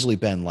could have easily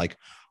been like,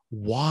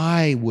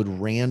 why would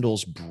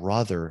Randall's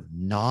brother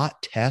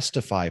not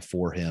testify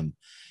for him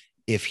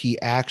if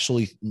he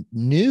actually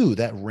knew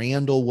that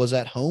Randall was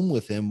at home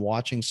with him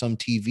watching some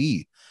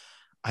TV?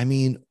 I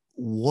mean,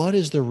 what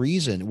is the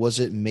reason?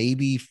 Was it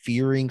maybe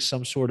fearing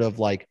some sort of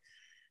like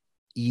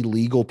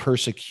illegal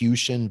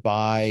persecution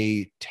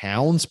by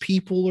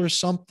townspeople or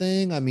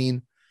something? I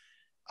mean,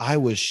 I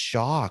was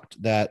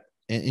shocked that,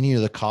 and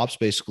the cops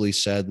basically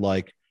said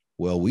like,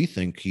 well, we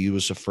think he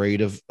was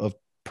afraid of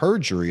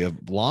perjury,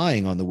 of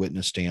lying on the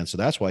witness stand. So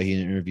that's why he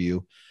didn't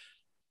interview.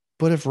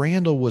 But if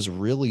Randall was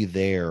really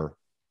there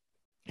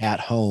at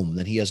home,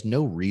 then he has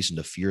no reason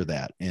to fear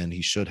that. And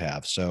he should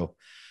have. So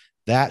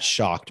that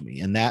shocked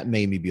me. And that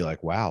made me be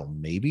like, wow,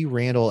 maybe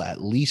Randall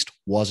at least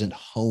wasn't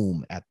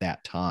home at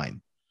that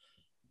time.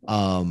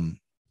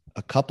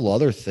 A couple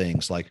other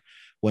things, like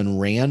when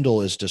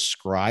Randall is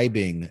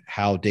describing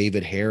how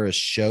David Harris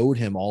showed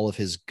him all of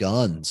his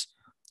guns,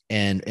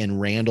 and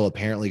Randall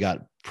apparently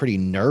got pretty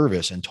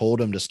nervous and told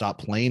him to stop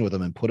playing with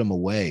him and put him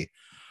away.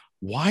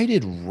 Why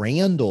did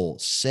Randall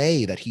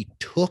say that he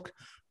took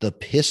the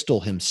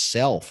pistol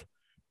himself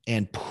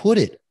and put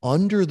it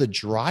under the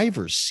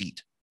driver's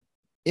seat?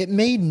 It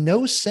made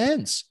no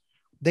sense.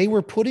 They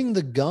were putting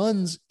the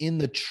guns in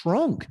the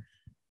trunk,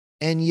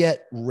 and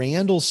yet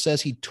Randall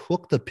says he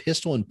took the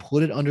pistol and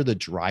put it under the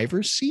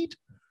driver's seat.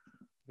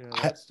 Yeah,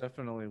 that's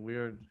definitely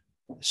weird.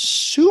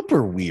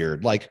 Super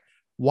weird. Like,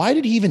 why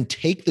did he even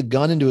take the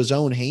gun into his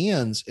own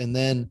hands and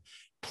then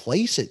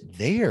place it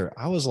there?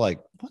 I was like,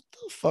 what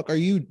the fuck are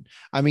you?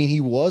 I mean, he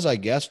was, I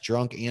guess,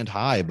 drunk and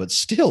high, but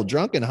still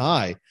drunk and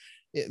high.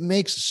 It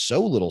makes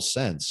so little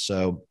sense.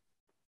 So,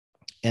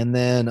 and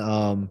then,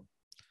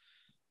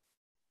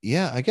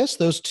 yeah, I guess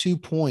those 2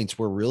 points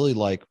were really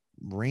like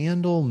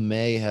Randall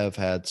may have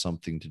had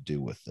something to do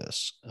with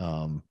this.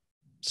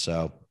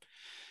 So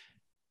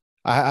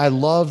I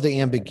love the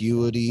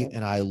ambiguity,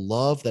 and I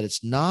love that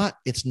it's not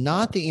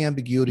the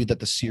ambiguity that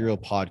the Serial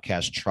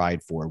podcast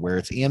tried for, where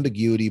it's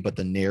ambiguity, but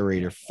the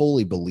narrator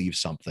fully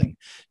believes something.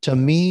 To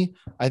me,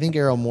 I think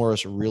Errol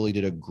Morris really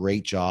did a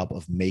great job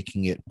of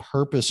making it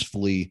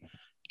purposefully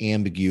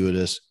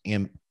ambiguous,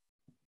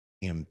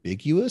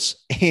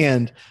 ambiguous,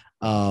 and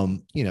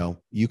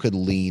you could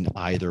lean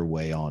either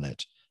way on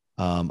it.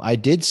 I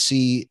did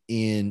see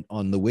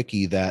on the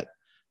wiki that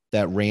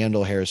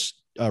Randall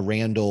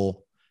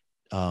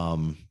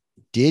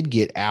did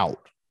get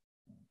out.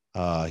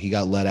 He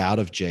got let out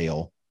of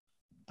jail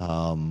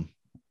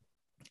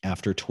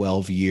after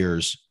 12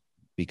 years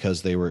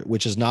because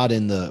which is not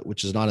in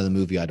the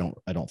movie. I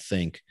don't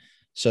think.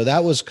 So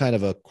that was kind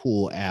of a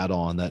cool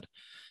add-on that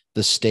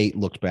the state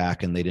looked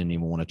back and they didn't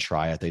even want to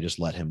try it. They just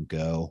let him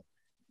go.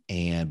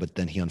 But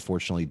then he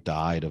unfortunately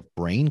died of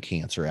brain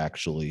cancer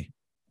actually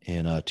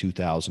in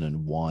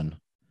 2001.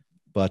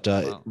 But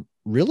wow.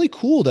 Really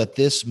cool that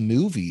this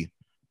movie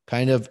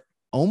kind of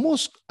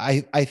almost,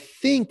 I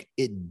think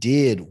it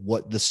did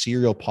what the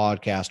Serial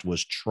podcast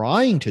was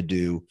trying to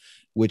do,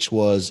 which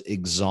was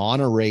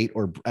exonerate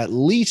or at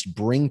least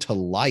bring to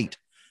light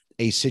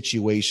a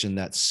situation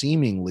that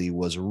seemingly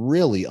was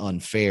really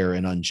unfair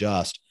and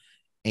unjust,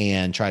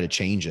 and try to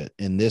change it.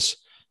 And this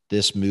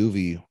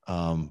movie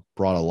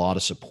brought a lot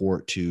of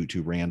support to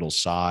Randall's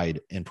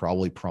side and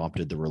probably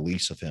prompted the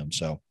release of him.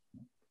 So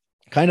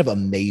kind of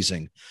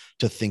amazing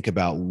to think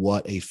about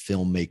what a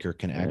filmmaker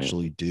can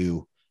actually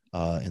do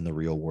in the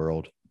real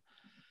world.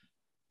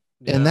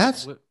 Yeah, and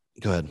that's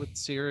go ahead. With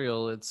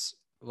Serial, it's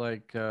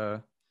like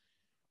I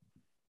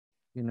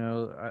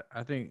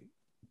think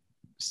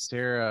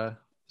Sarah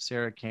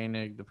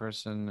Koenig, the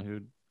person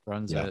who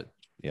runs it,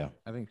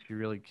 I think she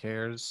really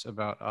cares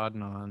about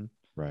Adnan,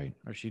 right?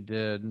 Or she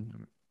did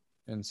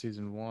in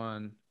season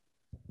 1.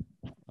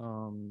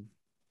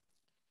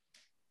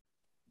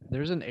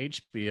 There's an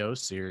HBO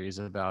series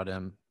about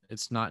him.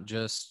 It's not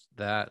just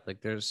that.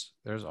 Like there's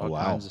all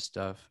kinds of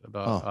stuff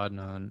about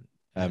Adnan.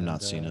 I have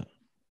not seen it.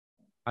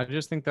 I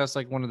just think that's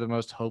like one of the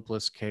most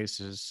hopeless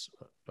cases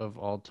of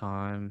all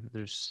time.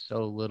 There's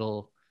so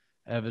little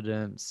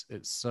evidence.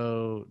 It's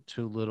so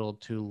too little,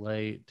 too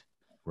late.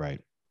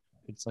 Right.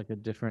 It's like a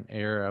different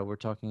era. We're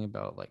talking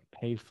about like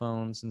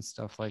payphones and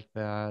stuff like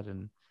that,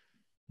 and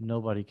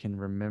nobody can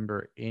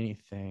remember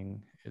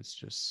anything. It's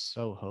just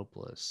so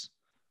hopeless.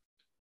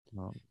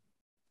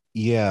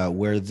 Yeah,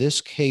 where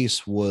this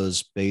case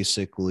was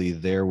basically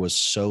there was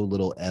so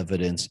little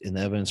evidence, and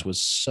the evidence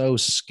was so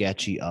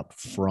sketchy up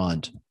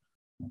front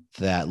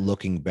that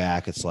looking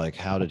back, it's like,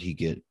 how did he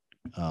get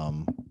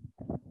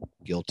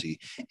guilty.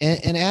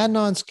 And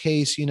Adnan's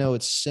case, you know,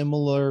 it's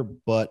similar,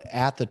 but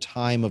at the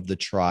time of the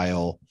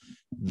trial,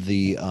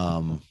 the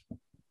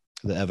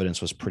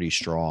evidence was pretty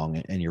strong.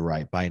 And you're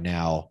right. By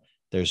now,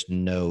 there's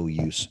no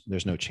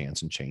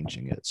chance in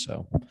changing it.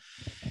 So,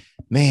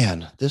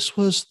 man, this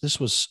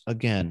was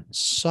again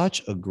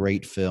such a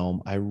great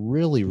film. I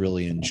really,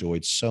 really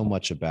enjoyed so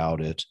much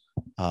about it.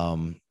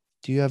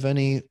 Do you have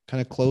any kind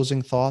of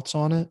closing thoughts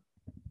on it?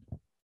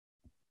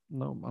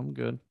 No, I'm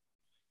good.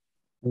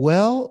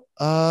 Well,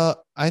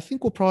 I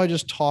think we'll probably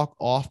just talk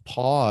off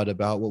pod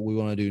about what we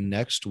want to do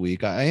next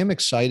week. I am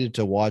excited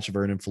to watch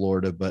Vernon,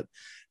 Florida, but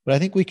I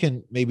think we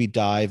can maybe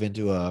dive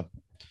into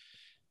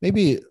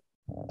maybe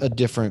a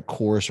different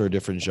course or a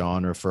different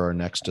genre for our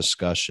next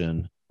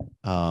discussion.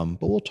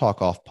 But we'll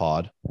talk off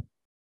pod.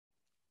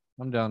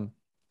 I'm done.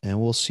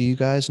 And we'll see you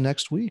guys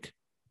next week.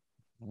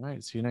 All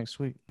right. See you next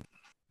week.